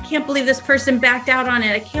apart. I can't believe this person backed out on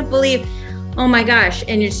it. I can't believe, oh my gosh.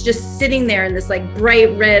 And it's just sitting there in this like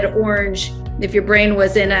bright red orange, if your brain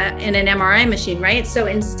was in an MRI machine, right? So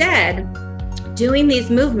instead, doing these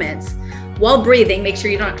movements while breathing, make sure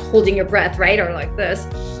you're not holding your breath, right? Or like this,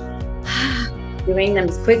 doing them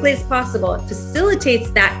as quickly as possible. It facilitates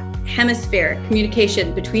that hemisphere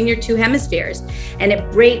communication between your two hemispheres, and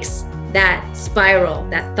it breaks that spiral,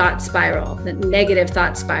 that thought spiral, the negative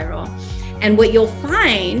thought spiral. And what you'll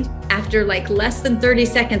find after like less than 30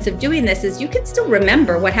 seconds of doing this is you can still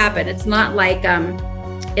remember what happened. It's not like a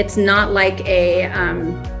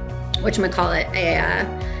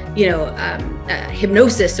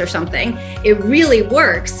hypnosis or something. It really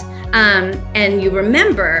works, and you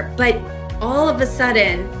remember, but all of a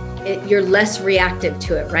sudden you're less reactive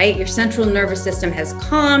to it, right? Your central nervous system has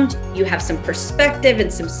calmed, you have some perspective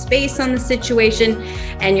and some space on the situation,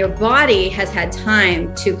 and your body has had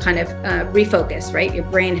time to kind of refocus, right? Your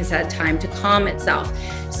brain has had time to calm itself.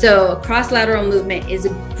 So cross-lateral movement is a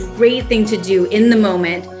great thing to do in the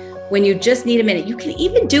moment when you just need a minute. You can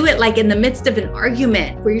even do it like in the midst of an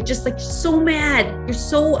argument where you're just like so mad, you're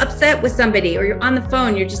so upset with somebody, or you're on the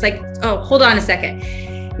phone, you're just like, oh, hold on a second.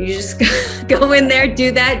 You just go in there,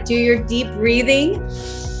 do that, do your deep breathing,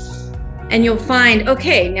 and you'll find,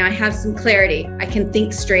 okay, now I have some clarity. I can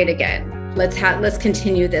think straight again. Let's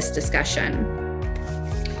continue this discussion.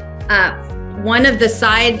 One of the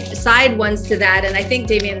side ones to that, and I think,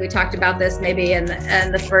 Damien, we talked about this maybe in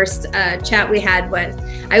the first chat we had, was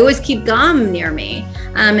I always keep gum near me.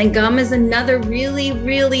 And gum is another really,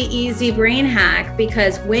 really easy brain hack,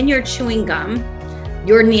 because when you're chewing gum,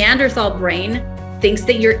 your Neanderthal brain thinks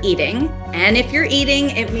that you're eating. And if you're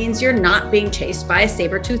eating, it means you're not being chased by a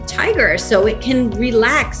saber-toothed tiger. So it can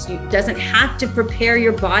relax. It doesn't have to prepare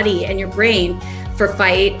your body and your brain for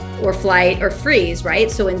fight or flight or freeze,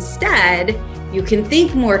 right? So instead, you can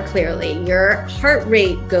think more clearly. Your heart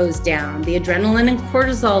rate goes down. The adrenaline and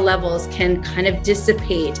cortisol levels can kind of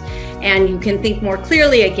dissipate, and you can think more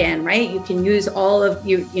clearly again, right? You can use all of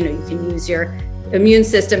you can use your immune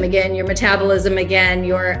system again, your metabolism again,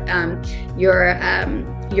 your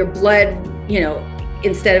blood,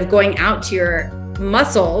 instead of going out to your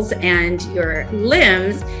muscles and your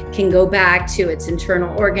limbs, can go back to its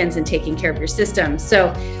internal organs and taking care of your system.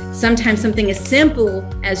 So sometimes something as simple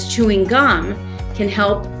as chewing gum can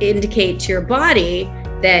help indicate to your body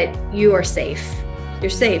that you are safe. You're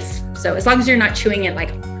safe. So as long as you're not chewing it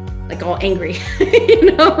like all angry,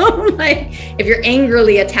 like if you're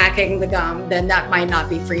angrily attacking the gum, then that might not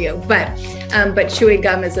be for you. But chewing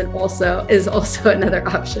gum is also another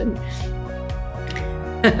option.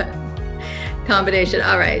 Combination.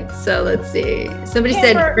 All right. So let's see. Somebody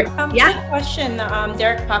said, yeah. Question.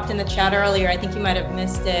 Derek popped in the chat earlier. I think you might have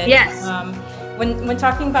missed it. Yes. When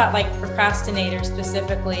talking about like procrastinators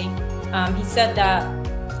specifically, he said that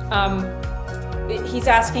he's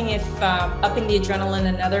asking if upping the adrenaline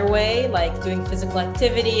another way, like doing physical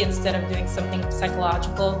activity instead of doing something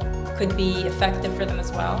psychological, could be effective for them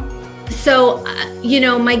as well. So,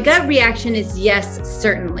 my gut reaction is yes,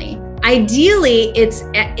 certainly. Ideally, it's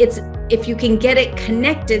if you can get it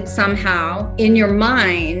connected somehow in your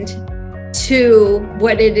mind to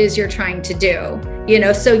what it is you're trying to do.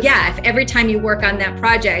 So yeah, if every time you work on that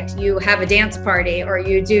project, you have a dance party or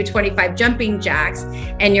you do 25 jumping jacks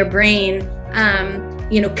and your brain,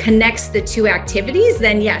 connects the two activities,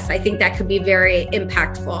 then yes, I think that could be very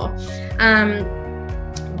impactful.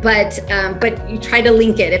 But you try to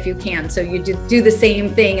link it if you can. So you do the same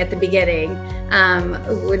thing at the beginning,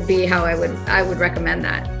 would be how I would recommend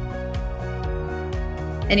that.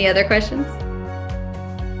 Any other questions?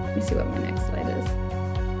 Let me see what my next slide is.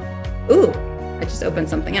 Ooh, I just opened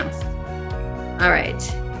something else. All right.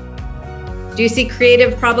 Do you see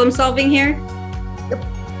creative problem solving here? Yep.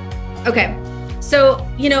 Okay. So,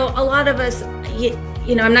 a lot of us,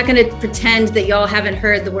 I'm not going to pretend that y'all haven't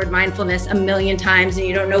heard the word mindfulness a million times and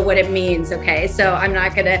you don't know what it means. Okay. So I'm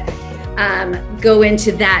not going to go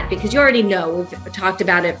into that because you already know. We've talked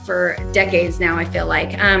about it for decades now, I feel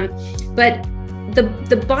like. But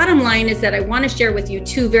the bottom line is that I want to share with you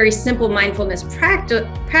two very simple mindfulness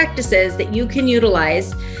practices that you can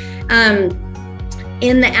utilize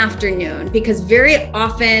in the afternoon, because very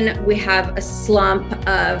often we have a slump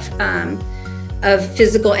of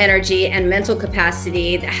physical energy and mental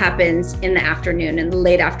capacity that happens in the afternoon, in the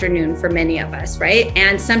late afternoon for many of us, right?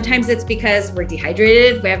 And sometimes it's because we're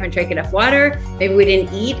dehydrated, we haven't drank enough water, maybe we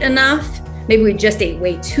didn't eat enough, maybe we just ate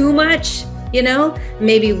way too much,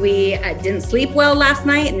 maybe we didn't sleep well last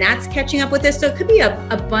night and that's catching up with this. So it could be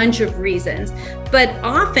a bunch of reasons, but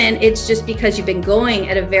often it's just because you've been going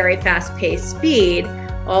at a very fast-paced speed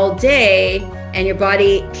all day and your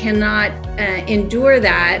body cannot endure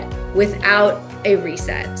that without a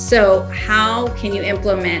reset. So how can you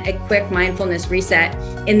implement a quick mindfulness reset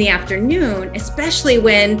in the afternoon, especially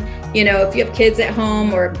when, if you have kids at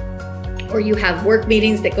home or you have work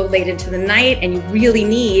meetings that go late into the night and you really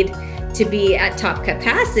need to be at top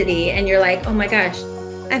capacity and you're like, oh my gosh,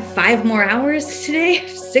 I have 5 more hours today,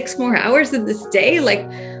 6 more hours in this day. Like,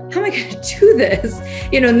 how am I going to do this?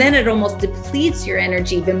 And then it almost depletes your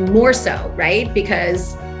energy even more so, right?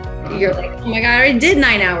 Because you're like, oh my God, I already did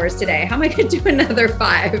 9 hours today. How am I going to do another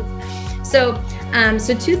 5? So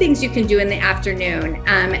 2 things you can do in the afternoon,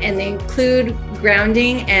 and they include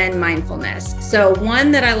grounding and mindfulness. So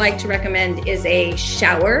one that I like to recommend is a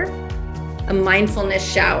shower, a mindfulness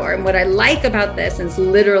shower. And what I like about this is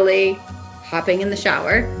literally hopping in the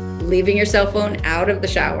shower, leaving your cell phone out of the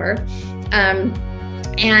shower,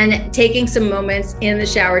 and taking some moments in the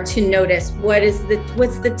shower to notice what's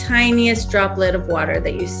the tiniest droplet of water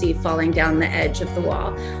that you see falling down the edge of the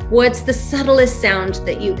wall. What's the subtlest sound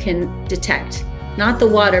that you can detect? Not the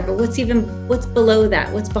water, but what's below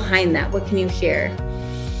that? What's behind that? What can you hear?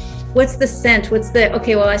 What's the scent?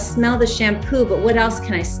 Okay, well, I smell the shampoo, but what else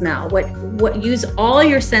can I smell? Use all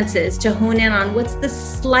your senses to hone in on what's the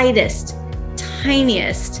slightest,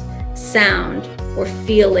 tiniest sound or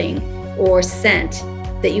feeling or scent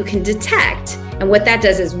that you can detect. And what that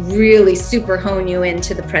does is really super hone you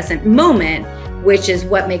into the present moment, which is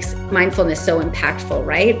what makes mindfulness so impactful,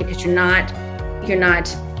 right? Because you're not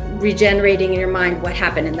regenerating in your mind what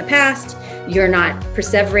happened in the past. You're not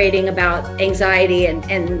perseverating about anxiety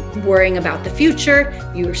and worrying about the future.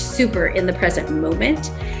 You're super in the present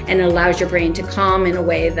moment, and it allows your brain to calm in a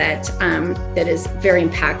way that is very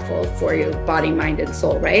impactful for your body, mind, and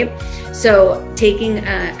soul, right? So taking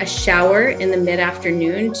a shower in the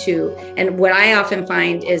mid-afternoon and what I often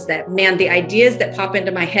find is that, man, the ideas that pop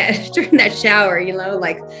into my head during that shower,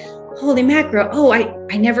 like, holy mackerel, oh,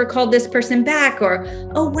 I never called this person back, or,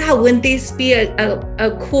 oh, wow, wouldn't this be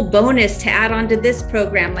a cool bonus to add on to this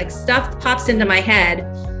program? Like, stuff pops into my head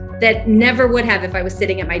that never would have if I was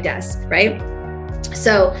sitting at my desk, right?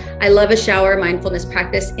 So I love a shower mindfulness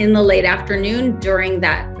practice in the late afternoon during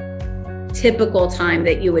that typical time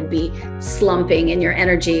that you would be slumping in your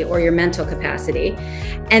energy or your mental capacity.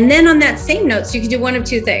 And then on that same note, so you can do one of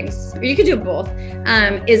 2 things, or you can do both,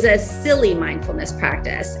 is a silly mindfulness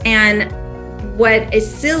practice. And what is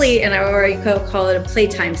silly, and I already call it a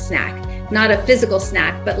playtime snack, not a physical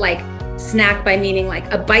snack, but like snack by meaning like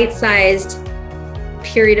a bite-sized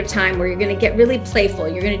period of time where you're going to get really playful.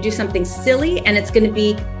 You're going to do something silly, and it's going to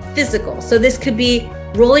be physical. So this could be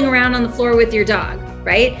rolling around on the floor with your dog,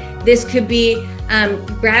 right? This could be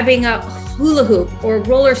grabbing a hula hoop or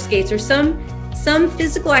roller skates or some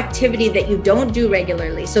physical activity that you don't do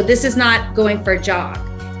regularly. So this is not going for a jog.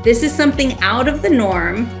 This is something out of the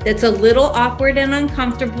norm that's a little awkward and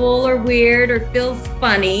uncomfortable or weird or feels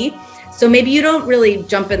funny. So maybe you don't really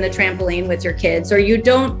jump in the trampoline with your kids, or you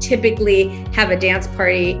don't typically have a dance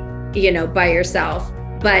party, by yourself.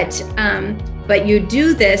 But you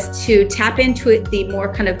do this to tap into the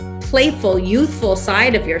more kind of playful, youthful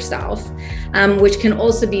side of yourself, which can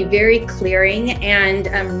also be very clearing and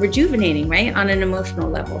rejuvenating, right, on an emotional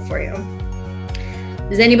level for you.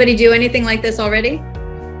 Does anybody do anything like this already?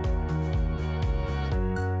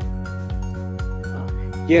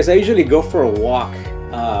 Yes, I usually go for a walk,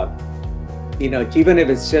 even if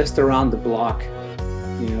it's just around the block,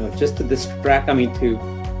 just to distract,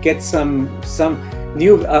 to get some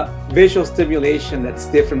new visual stimulation that's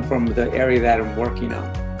different from the area that I'm working on.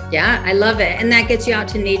 Yeah, I love it. And that gets you out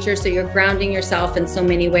to nature. So you're grounding yourself in so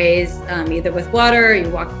many ways, either with water or you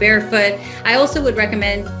walk barefoot. I also would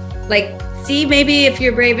recommend, maybe if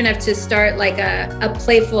you're brave enough to start like a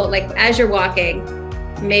playful, as you're walking,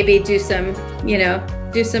 maybe do some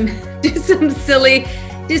silly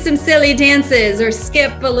dances, or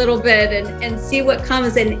skip a little bit and see what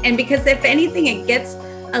comes. And because if anything, it gets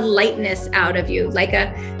a lightness out of you, like a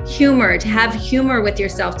humor, to have humor with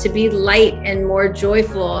yourself, to be light and more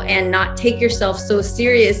joyful and not take yourself so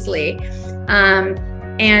seriously.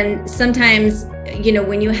 And sometimes,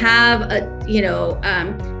 when you have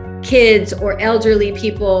kids or elderly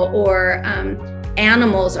people or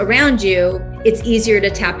animals around you, it's easier to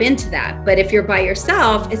tap into that. But if you're by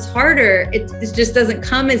yourself, it's harder. It just doesn't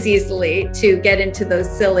come as easily to get into those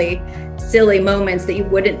silly moments that you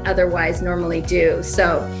wouldn't otherwise normally do.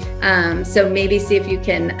 So maybe see if you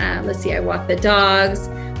can, I walk the dogs,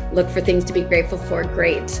 look for things to be grateful for.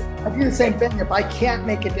 Great. I do the same thing. If I can't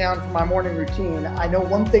make it down for my morning routine, I know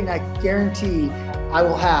one thing I guarantee I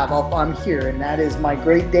will have if I'm here, and that is my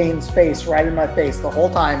Great Dane's face right in my face the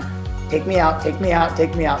whole time. Take me out, take me out,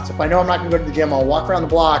 take me out. So if I know I'm not gonna go to the gym, I'll walk around the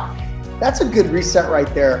block. That's a good reset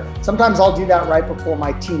right there. Sometimes I'll do that right before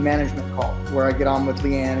my team management call, where I get on with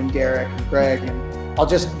Leanne and Derek and Greg, and I'll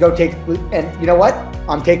just go and you know what?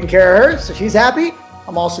 I'm taking care of her, so she's happy.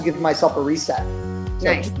 I'm also giving myself a reset. So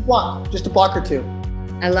nice. Just a block or 2.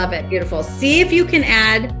 I love it. Beautiful. See if you can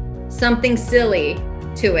add something silly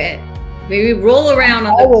to it Maybe roll around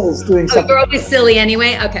on always doing something. You're always silly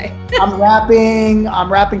anyway. Okay. I'm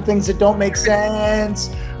rapping things that don't make sense.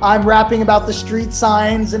 I'm rapping about the street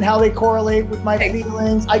signs and how they correlate with my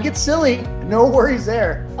feelings. I get silly. No worries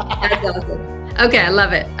there. That's awesome. Okay, I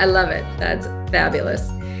love it. That's fabulous.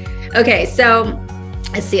 Okay, so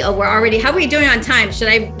let's see. Oh, we're already. How are we doing on time? Should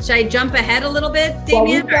I jump ahead a little bit,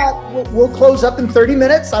 Damien? Well, we'll close up in 30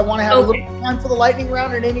 minutes. I want to have a little time for the lightning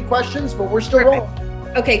round and any questions, but we're still rolling.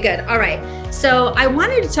 Okay, good. All right. So I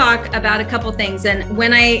wanted to talk about a couple things, and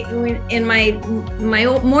in my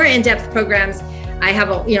more in-depth programs, I have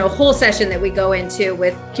a whole session that we go into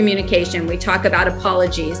with communication. We talk about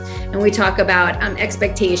apologies, and we talk about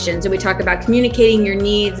expectations, and we talk about communicating your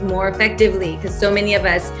needs more effectively, because so many of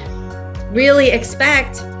us really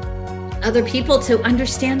expect other people to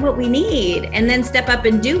understand what we need and then step up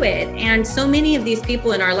and do it. And so many of these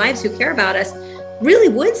people in our lives who care about us really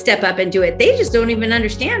would step up and do it. They just don't even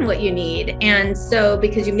understand what you need. And so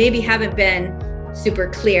because you maybe haven't been super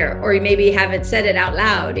clear, or you maybe haven't said it out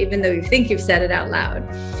loud, even though you think you've said it out loud.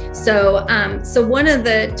 So one of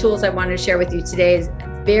the tools I wanted to share with you today is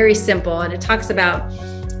very simple, and it talks about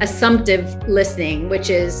assumptive listening, which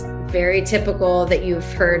is very typical that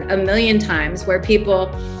you've heard a million times, where people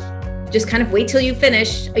just kind of wait till you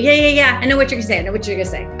finish. Oh, yeah. I know what you're gonna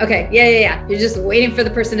say. Okay, yeah. You're just waiting for the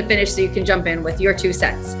person to finish so you can jump in with your 2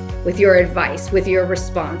 cents, with your advice, with your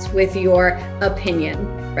response, with your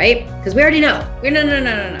opinion, right? Because we already know.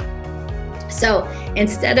 No. So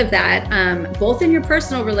instead of that, both in your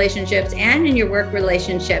personal relationships and in your work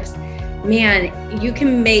relationships, man, you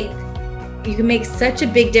can make such a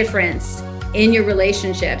big difference in your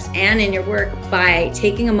relationships and in your work by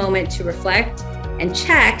taking a moment to reflect and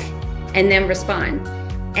check and then respond.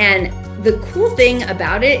 And the cool thing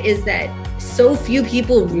about it is that so few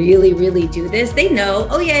people really, really do this. They know,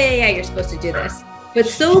 oh yeah, you're supposed to do this. But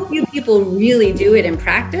so few people really do it in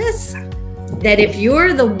practice that if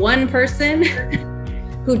you're the one person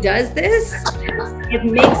who does this, it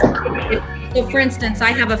makes it. So for instance,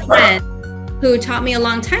 I have a friend who taught me a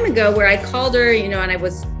long time ago, where I called her, and I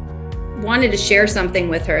wanted to share something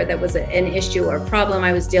with her that was an issue or problem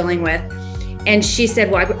I was dealing with. And she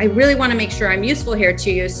said, well, I really want to make sure I'm useful here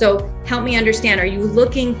to you. So help me understand. Are you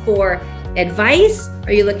looking for advice?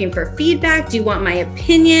 Are you looking for feedback? Do you want my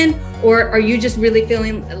opinion? Or are you just really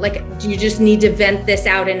feeling like you just need to vent this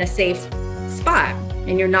out in a safe spot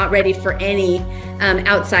and you're not ready for any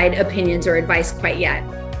outside opinions or advice quite yet?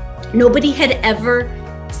 Nobody had ever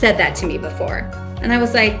said that to me before. And I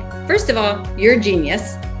was like, first of all, you're a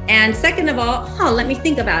genius. And second of all, let me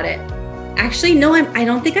think about it. Actually, no, I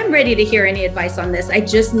don't think I'm ready to hear any advice on this. I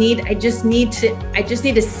just need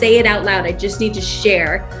to say it out loud. I just need to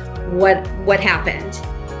share what happened.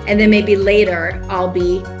 And then maybe later I'll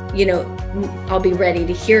be ready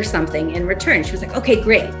to hear something in return. She was like, okay,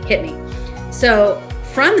 great, hit me. So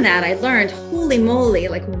from that, I learned, holy moly,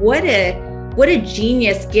 like what a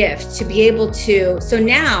genius gift to be able to. So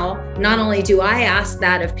now, not only do I ask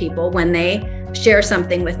that of people when they share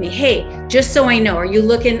something with me, hey, just so I know, are you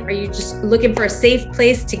just looking for a safe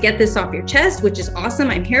place to get this off your chest, which is awesome,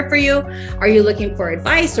 I'm here for you. Are you looking for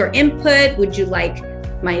advice or input? Would you like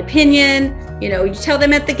my opinion? You tell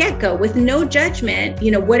them at the get-go with no judgment,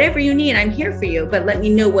 whatever you need, I'm here for you, but let me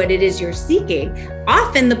know what it is you're seeking.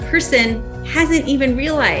 Often the person hasn't even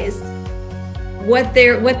realized what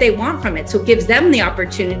they want from it. So it gives them the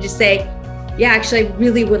opportunity to say, yeah, actually, I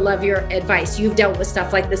really would love your advice. You've dealt with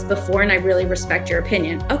stuff like this before, and I really respect your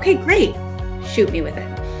opinion. Okay, great. Shoot me with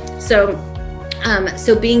it.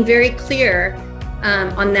 So being very clear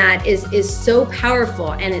on that is so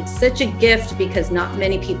powerful, and it's such a gift because not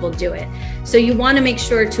many people do it. So you want to make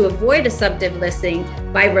sure to avoid assumptive listening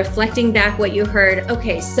by reflecting back what you heard.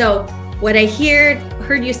 Okay, so what I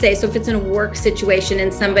heard you say. So if it's in a work situation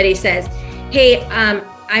and somebody says, hey,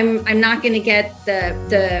 I'm not going to get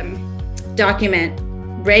the document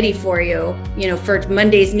ready for you, for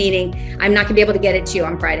Monday's meeting. I'm not gonna be able to get it to you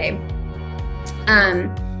on Friday.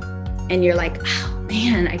 And you're like, oh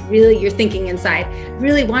man, you're thinking inside,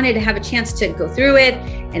 really wanted to have a chance to go through it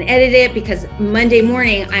and edit it, because Monday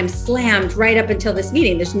morning I'm slammed right up until this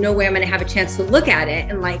meeting. There's no way I'm gonna have a chance to look at it.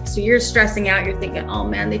 And so you're stressing out, you're thinking, oh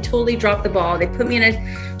man, they totally dropped the ball. They put me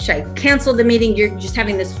should I cancel the meeting? You're just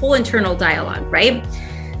having this whole internal dialogue, right?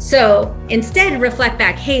 So instead, reflect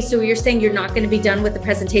back. Hey, so you're saying you're not going to be done with the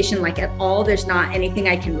presentation like at all? There's not anything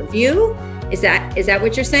I can review? Is that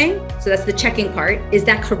what you're saying? So that's the checking part. Is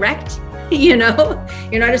that correct? You're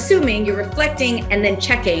not assuming, you're reflecting and then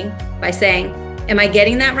checking by saying, am I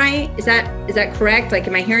getting that right? Is that correct? Like,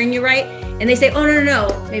 am I hearing you right? And they say, oh,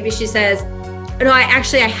 no. Maybe she says, no, I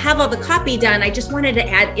have all the copy done. I just wanted to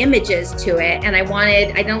add images to it. And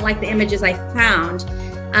I don't like the images I found.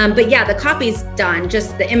 But yeah, the copy's done,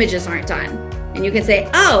 just the images aren't done. And you can say,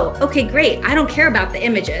 oh, okay, great. I don't care about the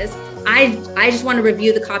images. I just want to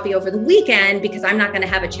review the copy over the weekend because I'm not going to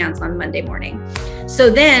have a chance on Monday morning. So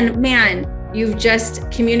then, man, you've just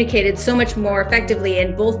communicated so much more effectively,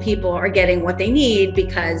 and both people are getting what they need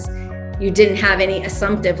because you didn't have any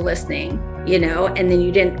assumptive listening, and then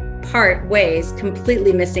you didn't part ways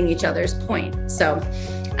completely missing each other's point. So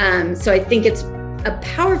I think it's a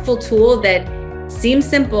powerful tool that seems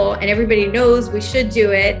simple and everybody knows we should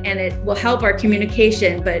do it and it will help our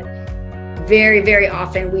communication, but very, very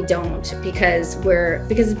often we don't because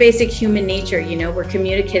it's basic human nature, we're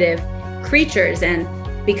communicative creatures, and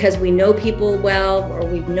because we know people well, or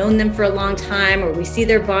we've known them for a long time, or we see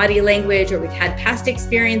their body language, or we've had past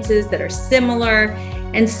experiences that are similar.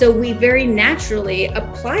 And so we very naturally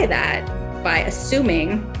apply that by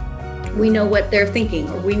assuming we know what they're thinking,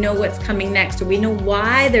 or we know what's coming next, or we know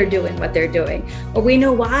why they're doing what they're doing, or we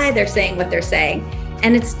know why they're saying what they're saying.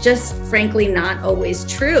 And it's just frankly not always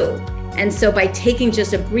true. And so by taking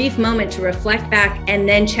just a brief moment to reflect back and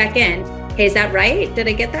then check in, hey, is that right? Did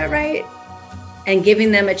I get that right? And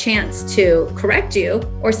giving them a chance to correct you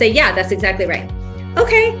or say, yeah, that's exactly right.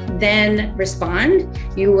 Okay, then respond.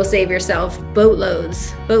 You will save yourself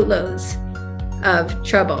boatloads of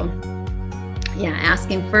trouble. Yeah,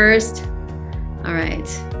 asking first. All right.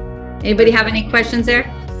 Anybody have any questions there?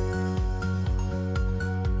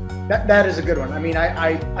 That is a good one. I mean,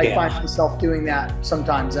 I find myself doing that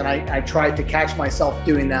sometimes, and I try to catch myself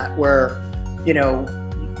doing that where,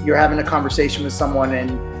 you're having a conversation with someone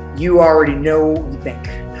and you already know you think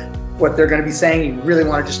what they're going to be saying. You really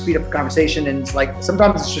want to just speed up the conversation. And it's like,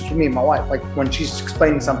 sometimes it's just for me and my wife, like when she's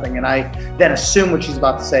explaining something and I then assume what she's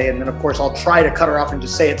about to say. And then of course I'll try to cut her off and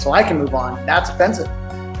just say it so I can move on. That's offensive.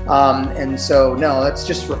 And so no, let's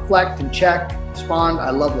just reflect and check, respond. I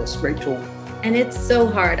love this. Great tool. And it's so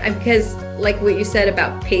hard because like what you said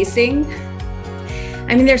about pacing,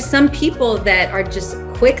 I mean, there's some people that are just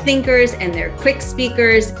quick thinkers and they're quick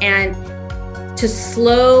speakers, and to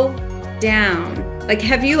slow down. Like,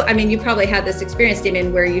 you probably had this experience,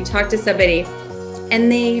 Damien, where you talk to somebody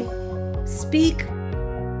and they speak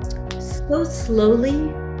so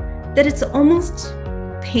slowly that it's almost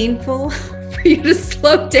painful for you to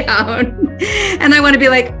slow down. And I want to be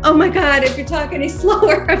like, oh my God, if you talk any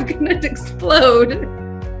slower, I'm going to explode.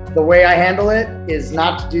 The way I handle it is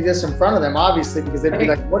not to do this in front of them, obviously, because they'd be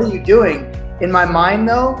like, what are you doing? In my mind,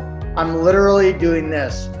 though, I'm literally doing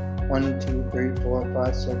this. 1, 2, 3, 4,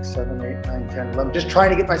 5, 6, 7, 8, 9, 10, 11. Just trying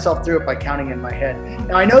to get myself through it by counting in my head.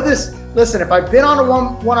 Now I know this, listen, if I've been on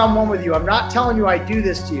a one-on-one with you, I'm not telling you I do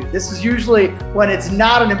this to you. This is usually when it's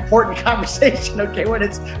not an important conversation, okay? When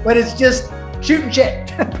it's just shooting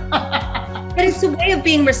shit. But it's a way of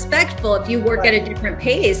being respectful if you work at a different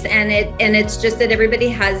pace, and it's just that everybody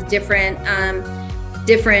has different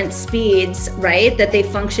speeds, right, that they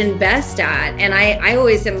function best at. And I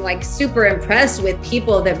always am like super impressed with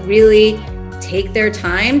people that really take their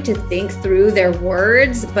time to think through their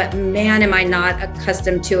words, but man, am I not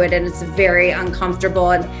accustomed to it, and it's very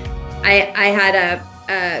uncomfortable. And I had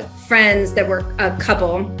friends that were a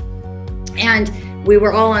couple, and we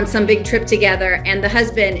were all on some big trip together, and the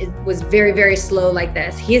husband was very, very slow like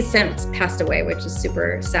this. He has since passed away, which is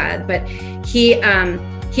super sad, but he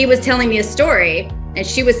was telling me a story, and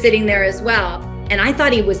she was sitting there as well. And I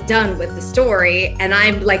thought he was done with the story, and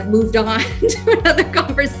I like moved on to another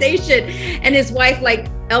conversation. And his wife like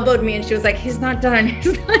elbowed me, and she was like, he's not done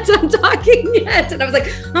talking yet. And I was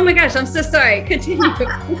like, oh my gosh, I'm so sorry, continue.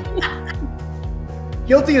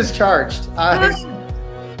 Guilty as charged. Oh,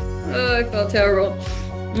 I felt terrible.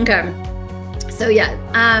 Okay. So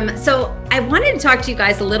yeah. So I wanted to talk to you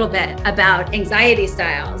guys a little bit about anxiety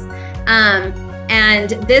styles. And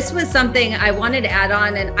this was something I wanted to add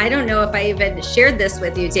on, and I don't know if I even shared this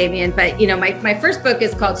with you, Damien, but my first book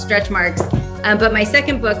is called Stretch Marks. But my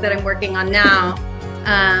second book that I'm working on now,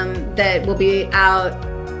 that will be out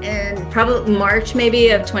in probably March maybe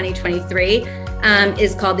of 2023,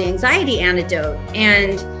 is called The Anxiety Antidote.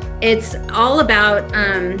 And it's all about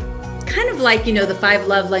kind of like, the 5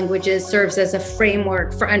 love languages serves as a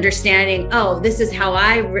framework for understanding, oh, this is how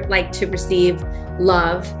I like to receive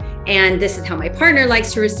love. And this is how my partner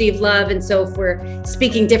likes to receive love. And so if we're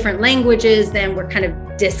speaking different languages, then we're kind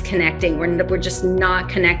of disconnecting. We're just not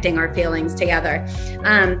connecting our feelings together.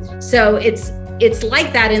 So it's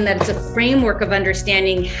like that, in that it's a framework of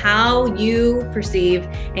understanding how you perceive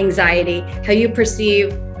anxiety, how you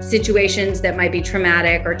perceive situations that might be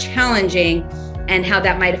traumatic or challenging, and how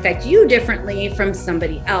that might affect you differently from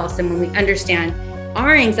somebody else. And when we understand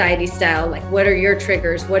our anxiety style, like what are your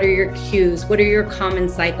triggers, what are your cues, what are your common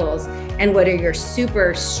cycles, and what are your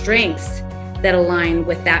super strengths that align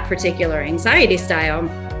with that particular anxiety style,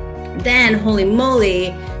 then holy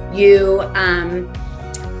moly, you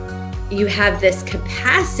have this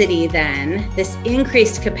capacity then, this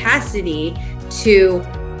increased capacity to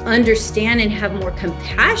understand and have more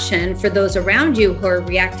compassion for those around you who are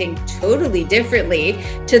reacting totally differently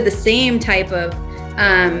to the same type of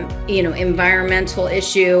environmental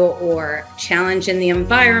issue or challenge in the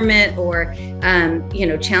environment, or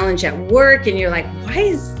challenge at work, and you're like, why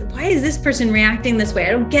is this person reacting this way?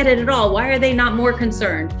 I don't get it at all. Why are they not more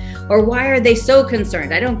concerned? Or why are they so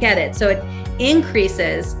concerned? I don't get it. So it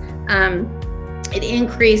increases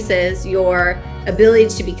your ability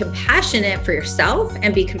to be compassionate for yourself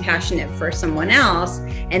and be compassionate for someone else.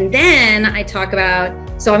 And then I talk about,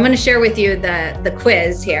 so I'm going to share with you the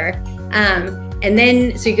quiz here. And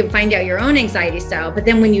then, so you can find out your own anxiety style. But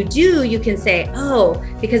then when you do, you can say, oh,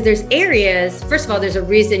 because there's areas, first of all, there's a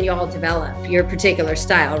reason you all develop your particular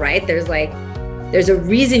style, right? There's a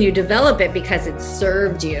reason you develop it because it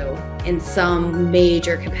served you in some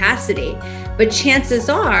major capacity. But chances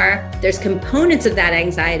are there's components of that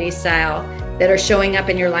anxiety style that are showing up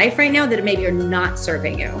in your life right now that maybe are not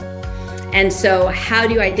serving you. And so how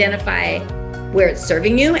do you identify where it's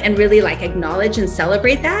serving you and really like acknowledge and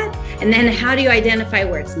celebrate that? And then how do you identify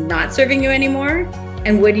where it's not serving you anymore?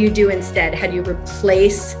 And what do you do instead? How do you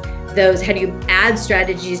replace those? How do you add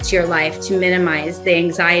strategies to your life to minimize the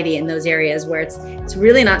anxiety in those areas where it's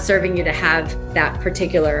really not serving you to have that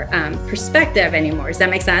particular perspective anymore? Does that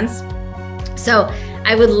make sense? So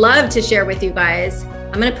I would love to share with you guys.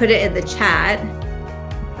 I'm going to put it in the chat.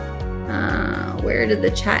 Where did the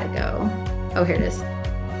chat go? Oh, here it is.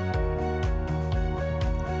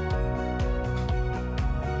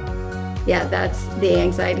 Yeah, that's the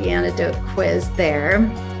anxiety antidote quiz there.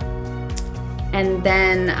 And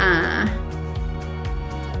then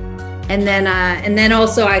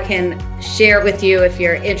also I can share with you if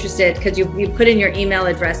you're interested, because you put in your email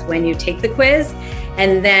address when you take the quiz,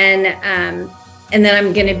 and then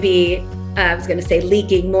I'm going to be I was going to say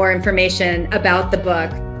leaking more information about the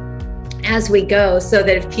book as we go, so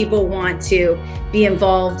that if people want to be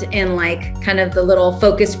involved in like kind of the little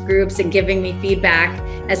focus groups and giving me feedback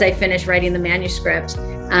as I finish writing the manuscript,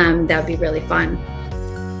 that would be really fun.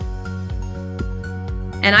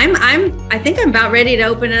 And I think I'm about ready to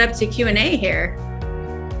open it up to Q&A here.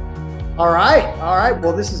 All right.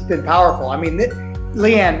 Well, this has been powerful. I mean,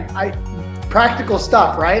 Leanne, practical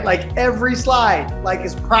stuff, right? Like every slide, like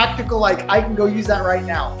is practical. Like I can go use that right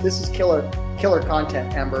now. This is killer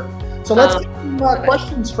content, Amber. So let's get some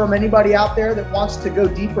questions from anybody out there that wants to go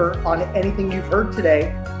deeper on anything you've heard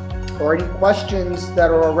today, or any questions that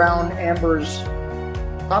are around Amber's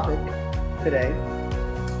topic today.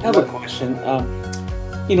 I have a question.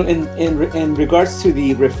 In regards to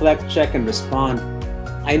the reflect, check, and respond,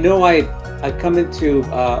 I know I come into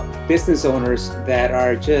business owners that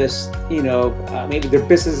are just, maybe their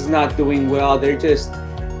business is not doing well. They're just,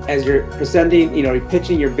 as you're presenting, you're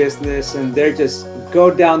pitching your business, and they're just go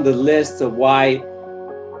down the list of why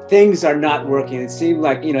things are not working. It seems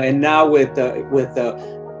like, and now with the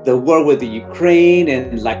war with the Ukraine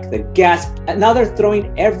and like the gas, now they're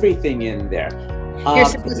throwing everything in there. You're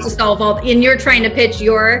supposed to solve all, and you're trying to pitch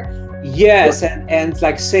your. Yes, and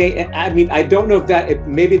like say, I mean, I don't know if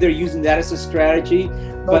maybe they're using that as a strategy,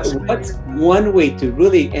 but what's one way to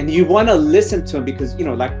really, and you want to listen to them because,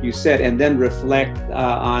 like you said, and then reflect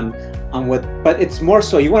on what, but it's more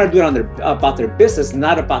so you want to do it about their business,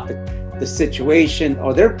 not about the situation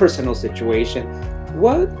or their personal situation.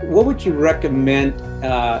 What would you recommend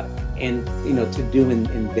to do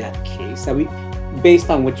in that case? Based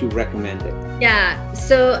on what you recommended? Yeah,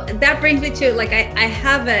 so that brings me to I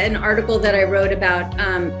have an article that I wrote about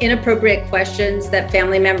inappropriate questions that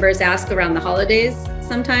family members ask around the holidays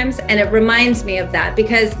sometimes, and it reminds me of that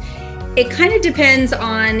because it kind of depends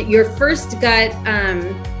on your first gut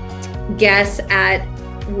guess at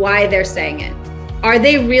why they're saying it. Are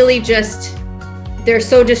they really they're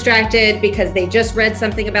so distracted because they just read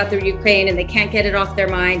something about the Ukraine and they can't get it off their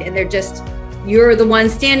mind, and you're the one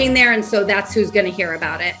standing there, and so that's who's going to hear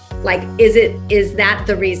about it. Like, is that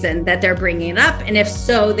the reason that they're bringing it up? And if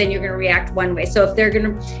so, then you're going to react one way. So if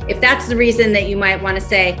that's the reason, that you might want to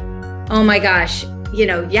say, oh my gosh,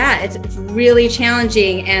 yeah, it's really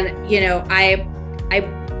challenging. And, you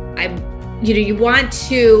want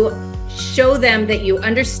to show them that you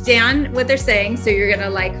understand what they're saying. So you're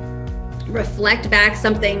going to reflect back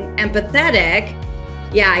something empathetic.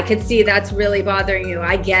 Yeah, I could see that's really bothering you.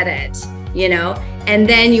 I get it. you know, and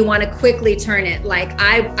then you want to quickly turn it. Like,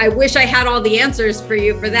 I wish I had all the answers for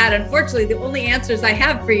you for that. Unfortunately, the only answers I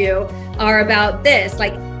have for you are about this.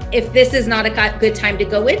 Like, if this is not a good time to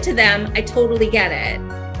go into them, I totally get it.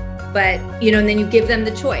 But, you know, and then you give them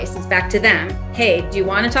the choice. It's back to them. Hey, do you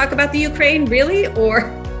want to talk about the Ukraine, really? Or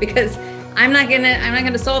because I'm not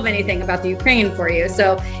gonna solve anything about the Ukraine for you.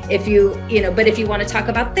 So if but if you want to talk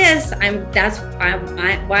about this, that's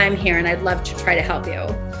why I'm here, and I'd love to try to help you.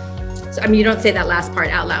 So, I mean, you don't say that last part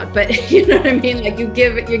out loud, but you know what I mean? Like,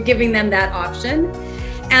 you're giving them that option.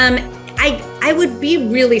 I would be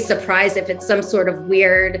really surprised if it's some sort of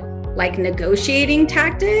weird, like, negotiating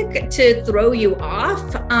tactic to throw you off.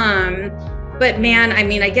 But man, I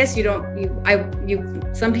mean, I guess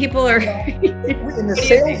some people are in the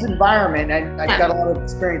sales environment. I've got a lot of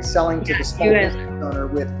experience selling to the small business owner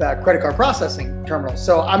with credit card processing terminals.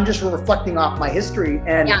 So I'm just reflecting off my history,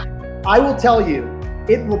 and I will tell you,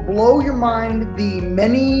 it will blow your mind the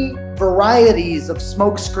many varieties of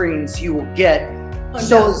smoke screens you will get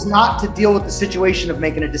so as not to deal with the situation of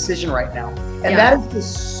making a decision right now. And that is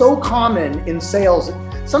just so common in sales.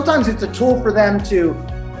 Sometimes it's a tool for them to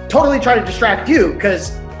totally try to distract you,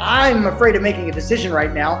 because I'm afraid of making a decision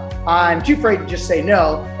right now. I'm too afraid to just say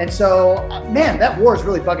no. And so, man, that war is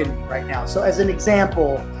really bugging me right now. So as an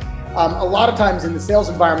example, a lot of times in the sales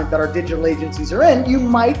environment that our digital agencies are in, you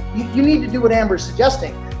need to do what Amber's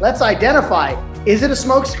suggesting. Let's identify, is it a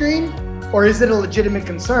smokescreen or is it a legitimate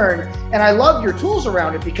concern? And I love your tools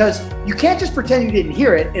around it, because you can't just pretend you didn't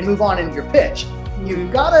hear it and move on in your pitch.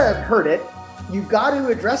 You've got to have heard it. You've got to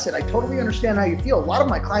address it. I totally understand how you feel. A lot of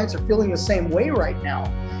my clients are feeling the same way right now.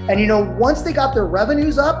 And, you know, once they got their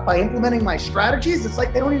revenues up by implementing my strategies, it's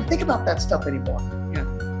like they don't even think about that stuff anymore.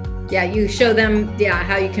 Yeah, you show them,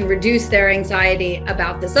 how you can reduce their anxiety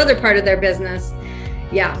about this other part of their business,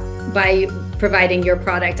 by providing your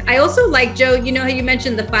product. I also like, Joe, you know how you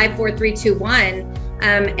mentioned the 5, 4, 3, 2, 1,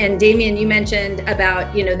 and Damien, you mentioned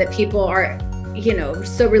about, you know, that people are, you know,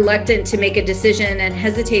 so reluctant to make a decision and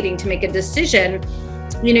hesitating to make a decision.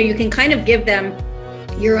 You know, you can kind of give them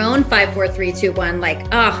your own 5, 4, 3, 2, 1, like,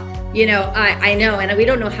 you know, I know, and we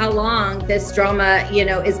don't know how long this drama, you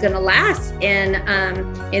know, is going to last in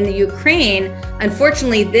the Ukraine.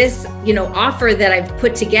 Unfortunately, this, you know, offer that I've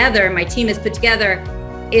put together, my team has put together,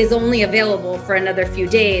 is only available for another few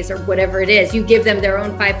days or whatever it is. You give them their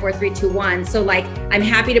own 5, 4, 3, 2, 1. So, like, I'm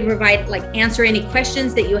happy to provide, like, answer any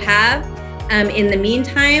questions that you have in the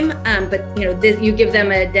meantime. But, you know, you give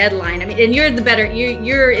them a deadline. I mean, and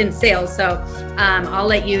you're in sales, so I'll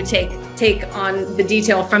let you take on the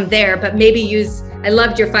detail from there, but maybe I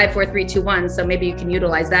loved your 5, 4, 3, 2, 1. So maybe you can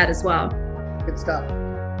utilize that as well. Good stuff.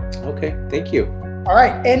 Okay. Thank you. All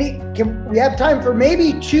right. We have time for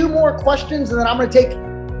maybe 2 more questions, and then I'm going to take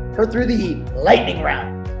her through the lightning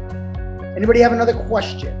round. Anybody have another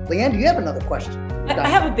question? Leanne, do you have another question? I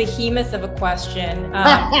have a behemoth of a question.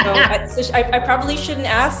 So I probably shouldn't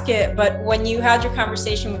ask it, but when you had your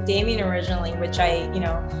conversation with Damien originally, which I, you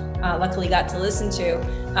know, luckily got to listen to,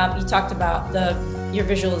 you talked about your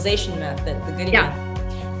visualization method, the goodie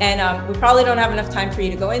method. And we probably don't have enough time for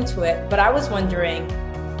you to go into it, but I was wondering,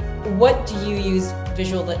 what do you use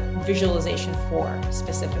visualization for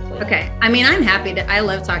specifically? Okay. I mean, I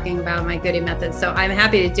love talking about my goodie method, so I'm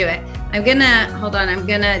happy to do it.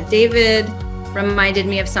 David reminded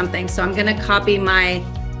me of something. So I'm going to copy my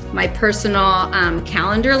personal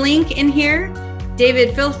calendar link in here.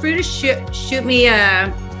 David, feel free to shoot me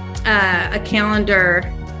a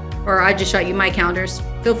calendar, or I just shot you my calendars.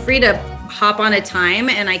 Feel free to hop on a time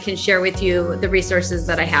and I can share with you the resources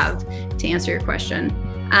that I have to answer your question.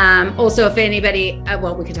 Also, if anybody,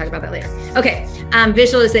 well, we can talk about that later. Okay,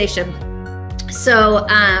 visualization. So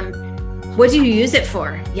what do you use it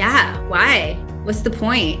for? Yeah, why? What's the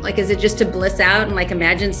point? Like, is it just to bliss out and like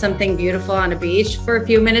imagine something beautiful on a beach for a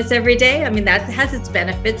few minutes every day? I mean, that has its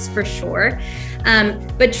benefits for sure.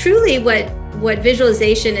 But truly what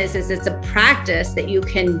visualization is it's a practice that you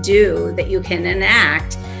can do, that you can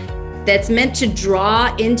enact, that's meant to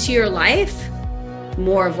draw into your life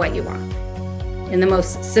more of what you want. In the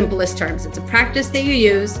most simplest terms, it's a practice that you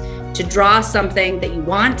use to draw something that you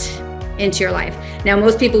want into your life. Now,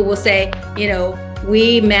 most people will say, you know,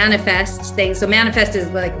 we manifest things. So manifest is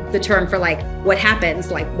like the term for like what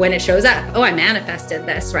happens, like when it shows up. Oh, I manifested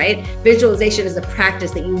this, right? Visualization is a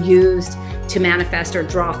practice that you used to manifest or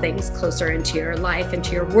draw things closer into your life,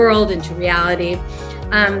 into your world, into reality.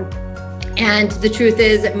 And the truth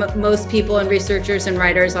is that most people and researchers and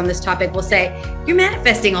writers on this topic will say, you're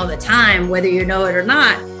manifesting all the time, whether you know it or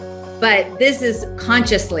not. But this is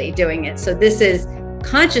consciously doing it. So this is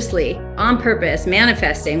consciously, on purpose,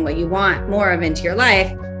 manifesting what you want more of into your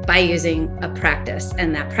life by using a practice,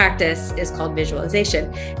 and that practice is called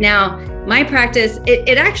visualization. Now, my practice,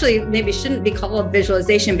 it actually maybe shouldn't be called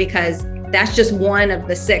visualization, because that's just one of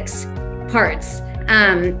the 6 parts,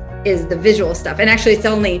 is the visual stuff. And actually, it's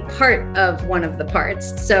only part of one of the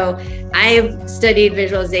parts. So I've studied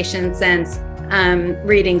visualization since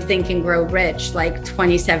reading Think and Grow Rich like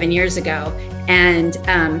 27 years ago, and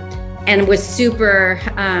was super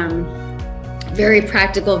very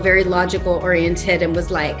practical, very logical oriented, and was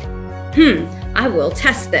like, I will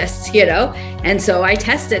test this, And so I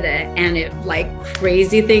tested it, and it, like,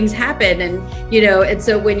 crazy things happen. And, and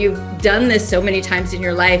so when you've done this so many times in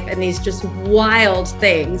your life, and these just wild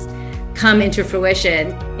things come into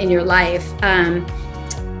fruition in your life,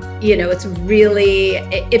 it's really,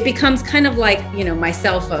 it becomes kind of like, my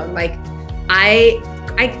cell phone. Like,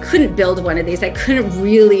 I couldn't build one of these. I couldn't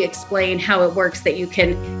really explain how it works, that you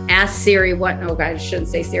can ask Siri I shouldn't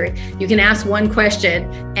say Siri. You can ask one question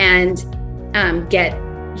and get,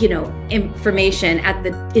 information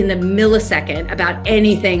in the millisecond about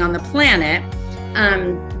anything on the planet.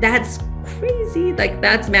 That's crazy. Like,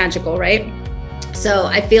 that's magical, right? So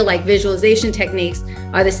I feel like visualization techniques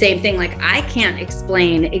are the same thing. Like, I can't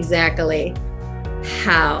explain exactly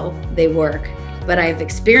how they work, but I've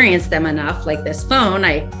experienced them enough. Like this phone,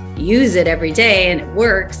 I use it every day and it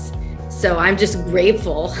works. So I'm just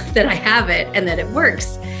grateful that I have it and that it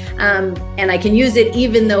works. And I can use it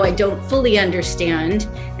even though I don't fully understand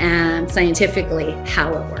scientifically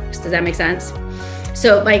how it works. Does that make sense?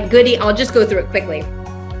 So my goodie, I'll just go through it quickly.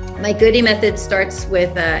 My goodie method starts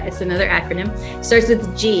with, it's another acronym, starts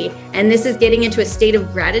with G. And this is getting into a state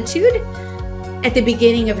of gratitude at the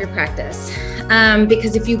beginning of your practice.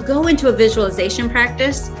 Because if you go into a visualization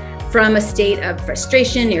practice from a state of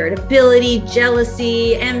frustration, irritability,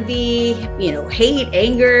 jealousy, envy, hate,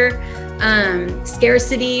 anger,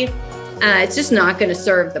 scarcity, it's just not going to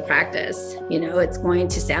serve the practice. It's going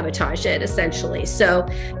to sabotage it, essentially. So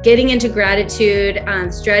getting into gratitude,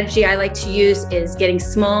 strategy I like to use is getting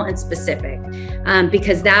small and specific,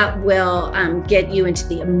 because that will get you into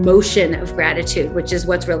the emotion of gratitude, which is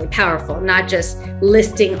what's really powerful, not just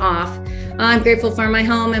listing off, I'm grateful for my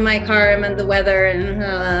home and my car and the weather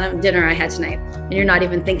and dinner I had tonight. And you're not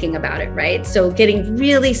even thinking about it, right? So getting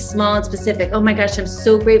really small and specific. Oh my gosh, I'm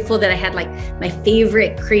so grateful that I had like my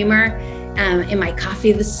favorite creamer in my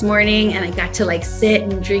coffee this morning, and I got to sit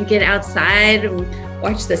and drink it outside and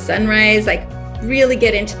watch the sunrise. Like, really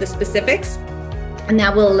get into the specifics, and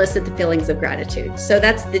that will elicit the feelings of gratitude. So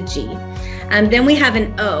that's the G. Then we have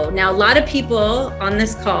an O. Now, a lot of people on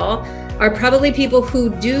this call are probably people who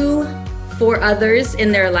do for others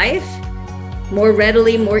in their life more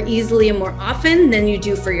readily, more easily, and more often than you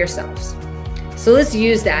do for yourselves. So let's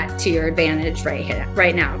use that to your advantage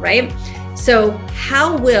right now, right? So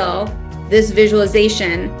how will this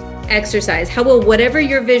visualization exercise, how will whatever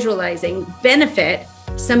you're visualizing benefit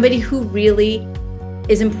somebody who really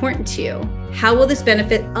is important to you? How will this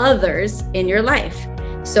benefit others in your life?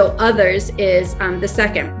 So others is the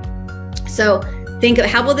second. So think of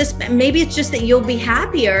how will this, maybe it's just that you'll be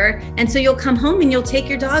happier, and so you'll come home and you'll take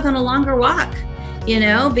your dog on a longer walk,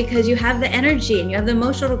 because you have the energy and you have the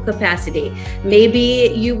emotional capacity.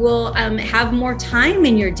 Maybe you will have more time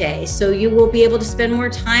in your day, so you will be able to spend more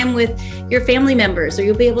time with your family members, or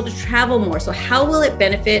you'll be able to travel more. So how will it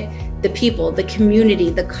benefit the people, the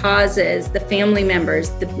community, the causes, the family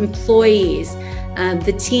members, the employees,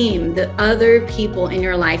 the team, the other people in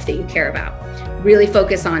your life that you care about? Really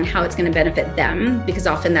focus on how it's going to benefit them, because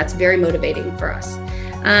often that's very motivating for us.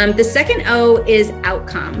 The second O is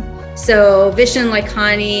outcome. So Vishen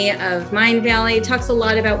Lakhani of Mind Valley talks a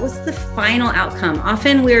lot about what's the final outcome.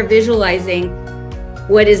 Often we're visualizing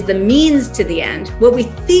what is the means to the end, what we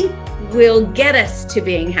think will get us to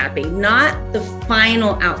being happy, not the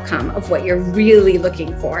final outcome of what you're really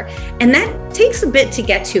looking for. And that takes a bit to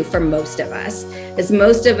get to for most of us. As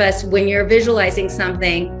most of us, when you're visualizing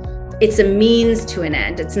something, it's a means to an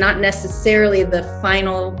end. It's not necessarily the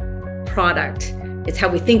final product. It's how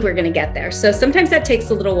we think we're going to get there. So sometimes that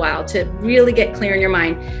takes a little while to really get clear in your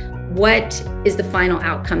mind. What is the final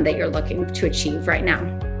outcome that you're looking to achieve right now?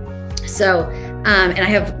 So, and I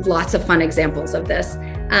have lots of fun examples of this,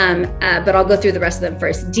 but I'll go through the rest of them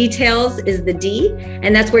first. Details is the D,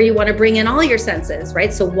 and that's where you want to bring in all your senses,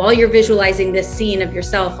 right? So while you're visualizing this scene of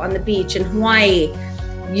yourself on the beach in Hawaii,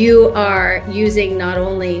 you are using not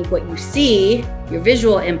only what you see, your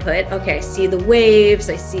visual input. Okay, I see the waves,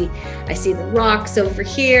 I see the rocks over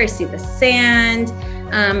here, I see the sand,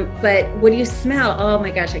 but what do you smell? Oh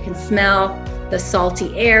my gosh, I can smell the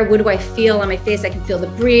salty air. What do I feel on my face? I can feel the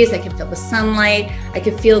breeze. I can feel the sunlight. I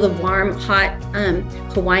can feel the warm, hot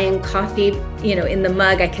Hawaiian coffee, in the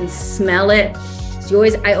mug. I can smell it. So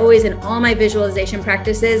I always, in all my visualization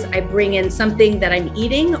practices, I bring in something that I'm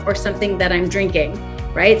eating or something that I'm drinking,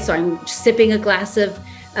 right? So I'm sipping a glass of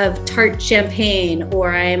tart champagne,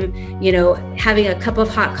 or I'm, having a cup of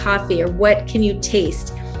hot coffee, or what can you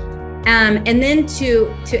taste? And then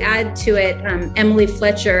to add to it, Emily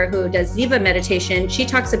Fletcher, who does Ziva meditation, she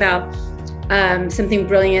talks about something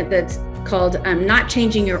brilliant that's called not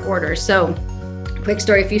changing your order. So quick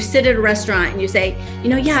story, if you sit at a restaurant and you say,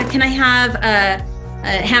 yeah, can I have a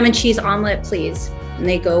ham and cheese omelet, please? And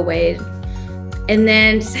they go away. And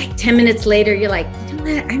then it's like 10 minutes later, you're like,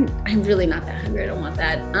 I'm really not that hungry. I don't want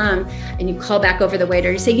that. And you call back over the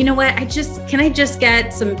waiter. You say, you know what? Can I just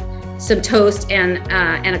get some toast and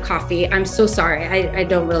a coffee? I'm so sorry. I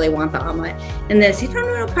don't really want the omelet. And then they say,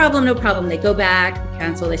 no problem. They go back,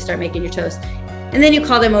 cancel. They start making your toast. And then you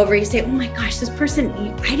call them over. You say, oh my gosh, this person,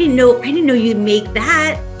 I didn't know you make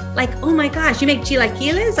that. Like, oh my gosh, you make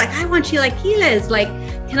chilaquiles? Like, I want chilaquiles. Like,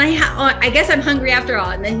 can I I guess I'm hungry after all.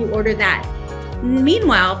 And then you order that.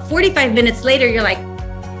 Meanwhile, 45 minutes later, you're like,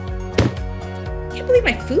 I can't believe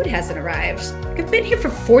my food hasn't arrived. I've been here for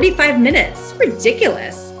 45 minutes. It's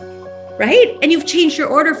ridiculous, right? And you've changed your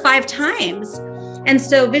order 5 times. And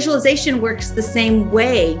so visualization works the same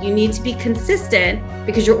way. You need to be consistent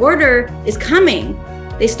because your order is coming.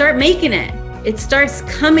 They start making it. It starts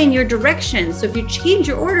coming your direction. So if you change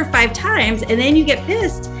your order 5 times and then you get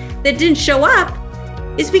pissed that didn't show up,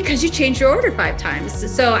 it's because you changed your order 5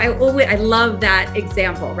 times. So I love that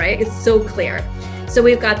example, right? It's so clear. So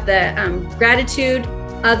we've got the gratitude,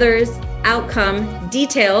 others, outcome,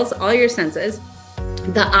 details, all your senses.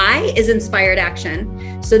 The I is inspired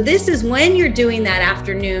action. So this is when you're doing that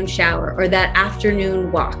afternoon shower or that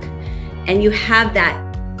afternoon walk, and you have that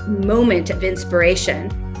moment of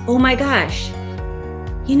inspiration. Oh my gosh,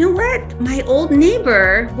 you know what? My old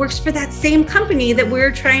neighbor works for that same company that we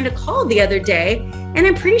were trying to call the other day, and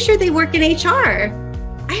I'm pretty sure they work in HR.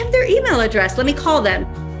 I have their email address. Let me call them.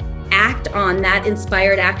 Act on that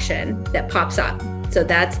inspired action that pops up. So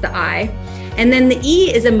that's the I. And then the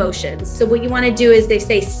E is emotions. So what you want to do is they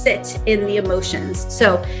say sit in the emotions.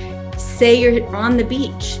 So say you're on the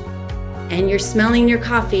beach and you're smelling your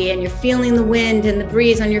coffee and you're feeling the wind and the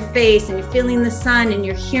breeze on your face and you're feeling the sun and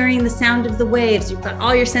you're hearing the sound of the waves. You've got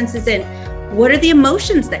all your senses in. What are the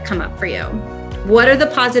emotions that come up for you? What are the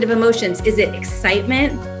positive emotions? Is it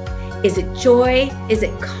excitement? Is it joy? Is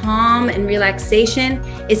it calm and relaxation?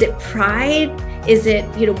 Is it pride? Is it,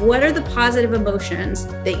 what are the positive emotions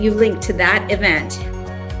that you link to that event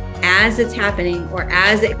as it's happening or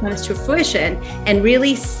as it comes to fruition, and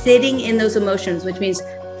really sitting in those emotions, which means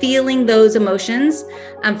feeling those emotions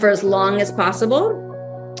for as long as possible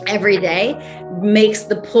every day, makes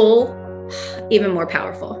the pull even more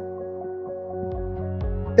powerful.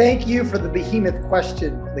 Thank you for the behemoth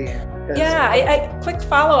question, Leanne. Yeah, I quick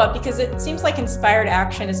follow-up, because it seems like inspired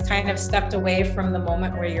action is kind of stepped away from the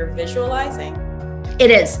moment where you're visualizing. It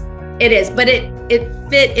is, but it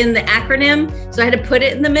fit in the acronym, so I had to put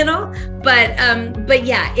it in the middle. But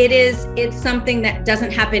yeah, it's something that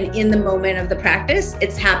doesn't happen in the moment of the practice.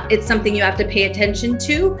 It's something you have to pay attention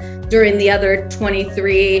to during the other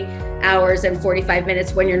 23 hours and 45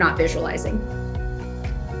 minutes when you're not visualizing.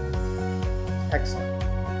 Excellent.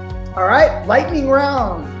 All right, lightning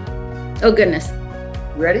round. Oh goodness.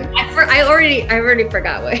 Ready? I already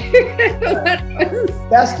forgot what was.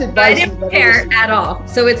 Best advice. I didn't prepare at all,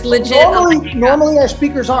 so it's legit. Normally our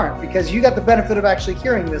speakers aren't, because you got the benefit of actually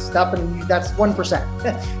hearing this stuff, and that's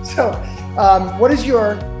 1%. So, what is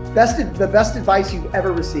the best advice you've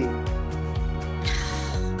ever received?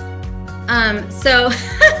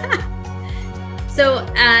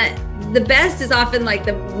 The best is often like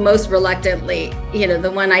the most reluctantly,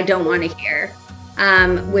 the one I don't want to hear,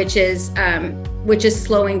 which is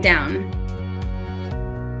slowing down.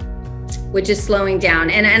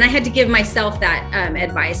 And I had to give myself that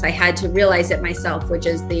advice. I had to realize it myself, which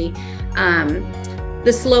is the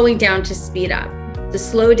slowing down to speed up, the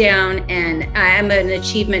slow down. And I'm an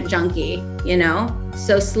achievement junkie,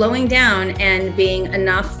 so slowing down and being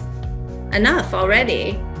enough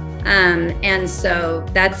already. And so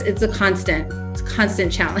it's a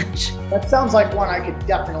constant challenge. That sounds like one I could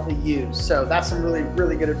definitely use. So that's some really,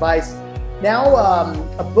 really good advice. Now,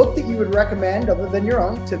 a book that you would recommend other than your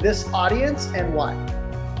own to this audience, and why?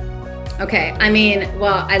 Okay.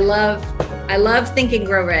 I love Think and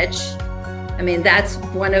Grow Rich. That's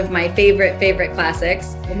one of my favorite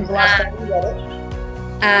classics. When was the last time you read it?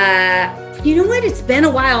 You know what? It's been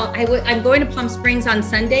a while. I'm going to Palm Springs on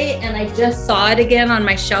Sunday, and I just saw it again on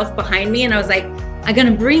my shelf behind me, and I was like, I'm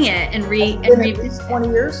gonna bring it and read. At least 20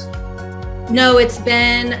 years? No, it's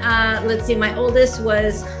been, let's see, my oldest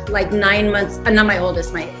was like 9 months, not my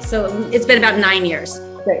oldest, so it's been about 9 years.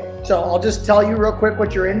 Okay, so I'll just tell you real quick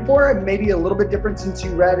what you're in for, and maybe a little bit different since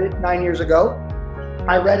you read it 9 years ago.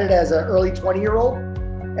 I read it as an early 20-year-old,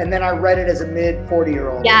 and then I read it as a mid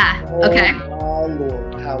 40-year-old. Yeah, okay. Oh my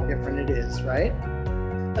Lord, how different it is, right?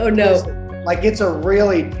 Oh no. Like it's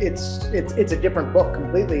a different book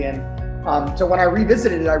completely. And so when I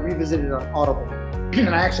revisited it on Audible.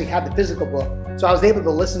 And I actually had the physical book. So I was able to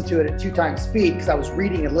listen to it at 2 times speed because I was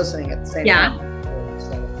reading and listening at the same time.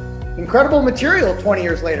 So, incredible material 20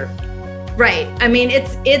 years later. Right. I mean,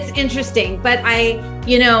 it's interesting, but I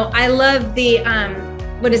love the,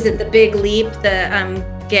 what is it? The Big Leap, the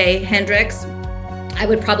Gay Hendricks. I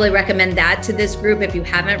would probably recommend that to this group if you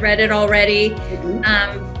haven't read it already. Mm-hmm.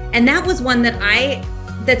 And that was one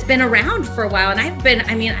that's been around for a while. And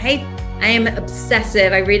I am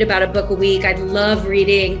obsessive. I read about a book a week. I love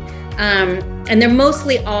reading. And they're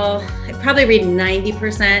mostly I probably read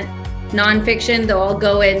 90% nonfiction, though I'll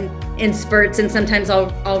go in spurts, and sometimes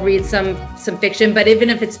I'll read some fiction. But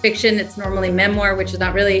even if it's fiction, it's normally memoir, which is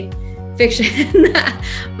not really fiction.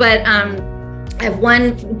 But I have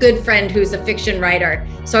one good friend who's a fiction writer,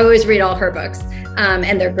 so I always read all her books,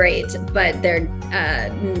 and they're great, but they're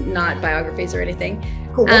not biographies or anything.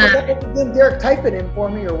 Cool. What was that book again, Derek? Type it in for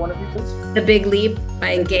me, or one of you, please. The Big Leap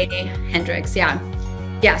by Gay Hendricks. Yeah.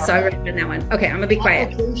 So I read that one. Okay, I'm gonna be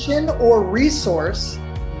quiet. Application or resource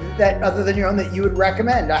that, other than your own, that you would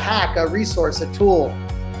recommend? A hack, a resource, a tool,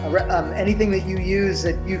 anything that you use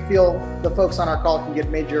that you feel the folks on our call can get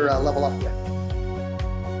major level up with.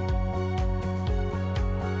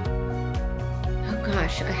 Oh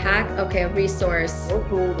gosh, a hack. Okay, a resource. Or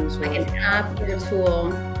tool, resource. Like an app or a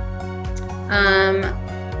tool.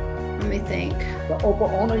 Let me think. The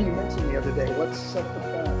Ho'oponopono you mentioned the other day. What's up with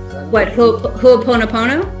that? What,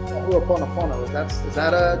 Ho'oponopono? Ho'oponopono. Is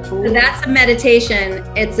that a tool? That's a meditation.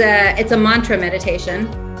 It's a mantra meditation.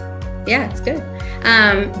 Yeah, it's good.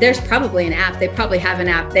 There's probably an app. They probably have an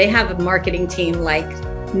app. They have a marketing team like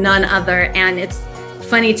none other, and it's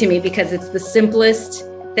funny to me because it's the simplest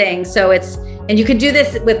thing. So and you can do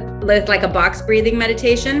this with like a box breathing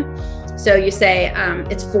meditation. So you say,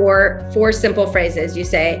 it's four simple phrases. You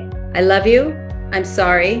say, I love you, I'm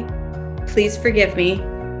sorry, please forgive me,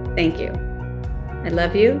 thank you. I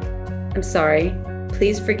love you, I'm sorry,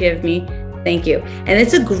 please forgive me, thank you. And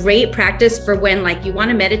it's a great practice for when like you want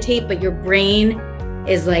to meditate, but your brain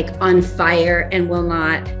is like on fire and will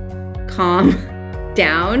not calm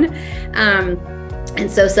down. And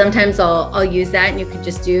so sometimes I'll use that, and you could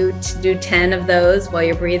just do 10 of those while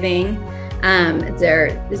you're breathing.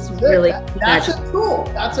 It's really that's a tool.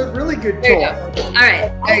 That's a really good tool. All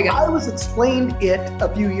right, there you go. I was explained it a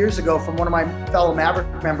few years ago from one of my fellow Maverick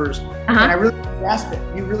members, and I really grasped it.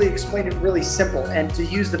 You really explained it really simple, and to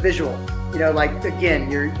use the visual. Like again,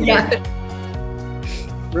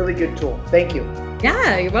 really good tool. Thank you.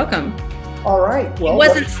 Yeah, you're welcome. All right. Well, it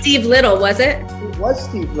wasn't Steve Little, was it? It was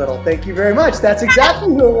Steve Little. Thank you very much. That's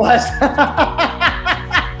exactly who it was.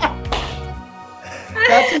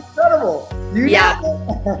 That's incredible. Yeah.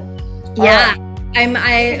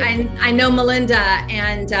 I know Melinda,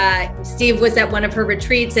 and Steve was at one of her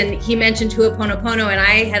retreats, and he mentioned Ho'oponopono, and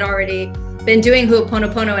I had already been doing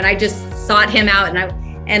Ho'oponopono, and I just sought him out,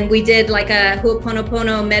 and we did like a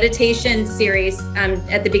Ho'oponopono meditation series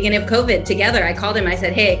at the beginning of COVID together. I called him. I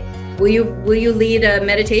said, hey, will you lead a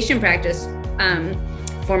meditation practice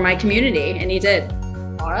for my community? And he did.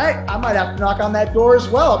 All right, I might have to knock on that door as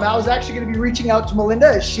well. I was actually going to be reaching out to Melinda,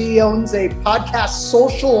 as she owns a podcast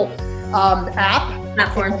social app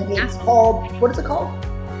platform. It's called, what is it called?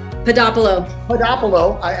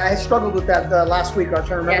 Podopolo. I struggled with that last week. I was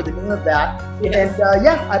trying to remember the name of that. Yes. And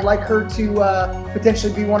I'd like her to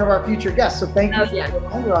potentially be one of our future guests. So thank you for the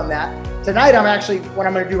reminder on that. Tonight, what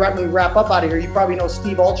I'm going to do right when we wrap up out of here, you probably know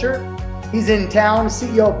Steve Alcher. He's in town,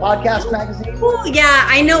 CEO of Podcast Magazine. Oh, yeah,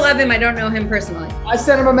 I know of him. I don't know him personally. I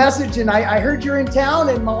sent him a message, and I heard you're in town,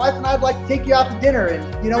 and my wife and I would like to take you out to dinner.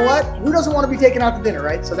 And you know what? Who doesn't want to be taken out to dinner,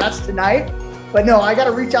 right? So that's tonight. But no, I got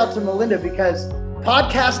to reach out to Melinda because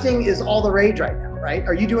podcasting is all the rage right now, right?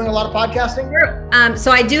 Are you doing a lot of podcasting? Sure.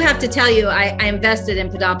 So I do have to tell you, I invested in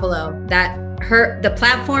Podopolo. The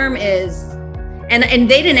platform is, and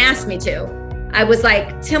they didn't ask me to. I was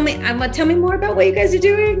like, tell me more about what you guys are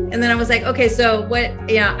doing. And then I was like, okay, so what,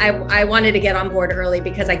 I wanted to get on board early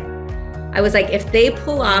because I was like, if they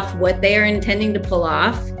pull off what they are intending to pull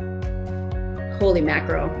off, holy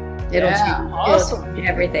mackerel. It'll awesome. change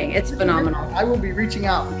everything. It's phenomenal. I will be reaching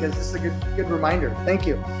out because this is a good reminder. Thank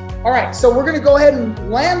you. All right, so we're going to go ahead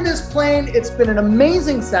and land this plane. It's been an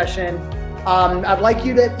amazing session. I'd like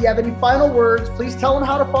you to, if you have any final words, please tell them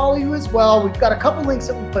how to follow you as well. We've got a couple links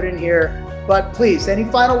that we put in here, but please, any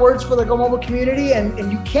final words for the Go Mobile community?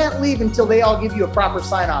 And you can't leave until they all give you a proper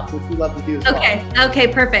sign off, which we love to do as well. Okay,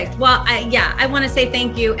 perfect. Well, I want to say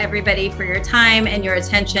thank you everybody for your time and your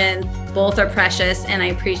attention. Both are precious and I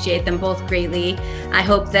appreciate them both greatly. I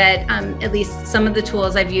hope that at least some of the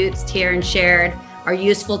tools I've used here and shared are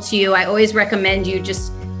useful to you. I always recommend you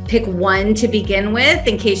just pick one to begin with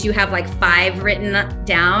in case you have like 5 written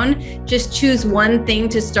down. Just choose one thing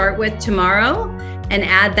to start with tomorrow and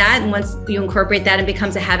add that. And once you incorporate that and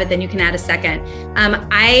becomes a habit, then you can add a second.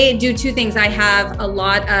 I do 2 things. I have a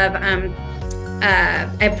lot of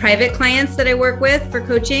I have private clients that I work with for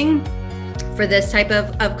coaching for this type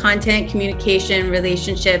of content, communication,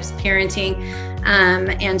 relationships, parenting,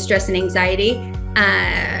 and stress and anxiety.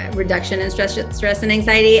 Reduction in stress and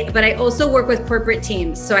anxiety, but I also work with corporate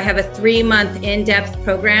teams. So I have a 3-month in-depth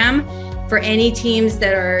program for any teams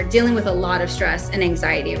that are dealing with a lot of stress and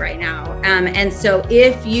anxiety right now. And so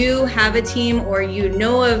if you have a team or you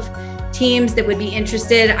know of teams that would be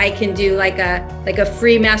interested, I can do like a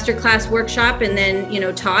free masterclass workshop and then,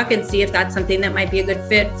 talk and see if that's something that might be a good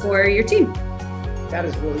fit for your team. That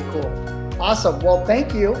is really cool. Awesome. Well,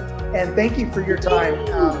 thank you. And thank you for your time.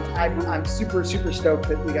 I'm super stoked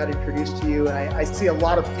that we got introduced to you, and I see a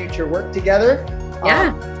lot of future work together.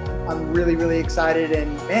 Yeah. I'm really excited,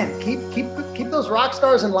 and man, keep those rock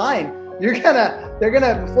stars in line. They're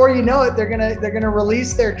gonna before you know it, they're gonna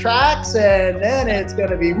release their tracks, and then it's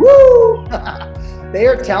gonna be woo. They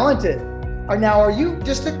are talented. Now, are you,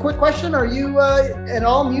 just a quick question, are you at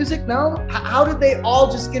all music? No? How did they all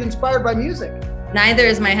just get inspired by music? Neither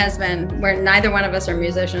is my husband. Neither one of us are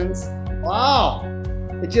musicians. Wow.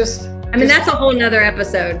 That's a whole nother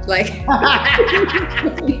episode.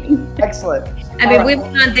 Excellent.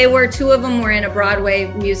 They were 2 of them were in a Broadway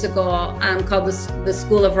musical called the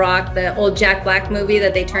School of Rock, the old Jack Black movie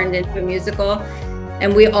that they turned into a musical.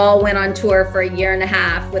 And we all went on tour for a 1.5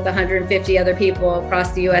 years with 150 other people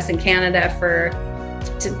across the US and Canada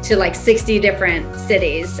to like 60 different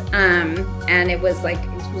cities. And it was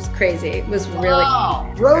crazy. It was really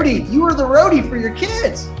roadie. You were the roadie for your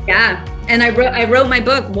kids. Yeah. And I wrote my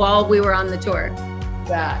book while we were on the tour.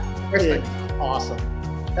 That is awesome.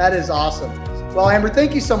 That is awesome. Well, Amber,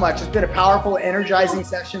 thank you so much. It's been a powerful, energizing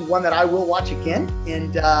session, one that I will watch again.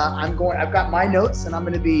 And I've got my notes, and I'm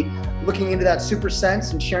going to be looking into that super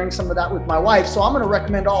sense and sharing some of that with my wife. So I'm going to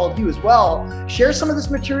recommend all of you as well. Share some of this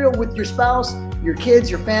material with your spouse, your kids,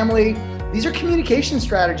 your family. These are communication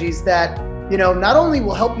strategies that, not only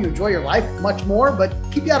will help you enjoy your life much more, but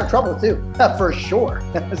keep you out of trouble too, for sure.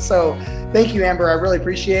 So thank you, Amber. I really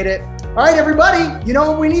appreciate it. All right, everybody,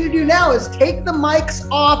 what we need to do now is take the mics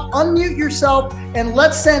off, unmute yourself, and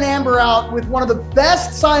let's send Amber out with one of the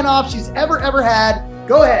best sign-offs she's ever had.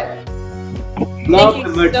 Go ahead. Thank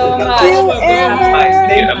you so much.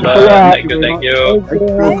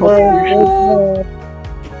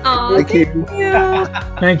 Thank you.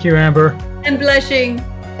 Thank you, Amber. I'm blushing.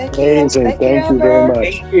 Amazing. Thank you very much.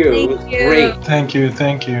 Thank you. It was great. Thank you.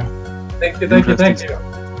 Thank you.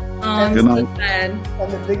 Oh, I'm Good so night. glad.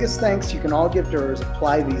 And the biggest thanks you can all give to her is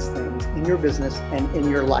apply these things in your business and in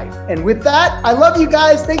your life. And with that, I love you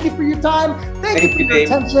guys. Thank you for your time. Thank you for your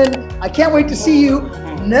attention. I can't wait to see you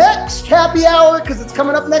next happy hour because it's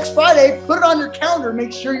coming up next Friday. Put it on your calendar.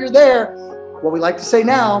 Make sure you're there. What we like to say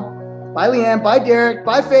now, bye Leanne, bye Derek,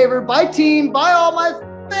 bye Favor, bye team, bye all my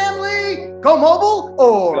family. Go mobile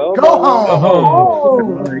or go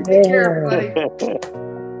home. Take care, everybody.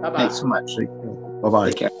 Bye-bye. Thanks so much. Bye-bye.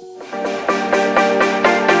 Take care.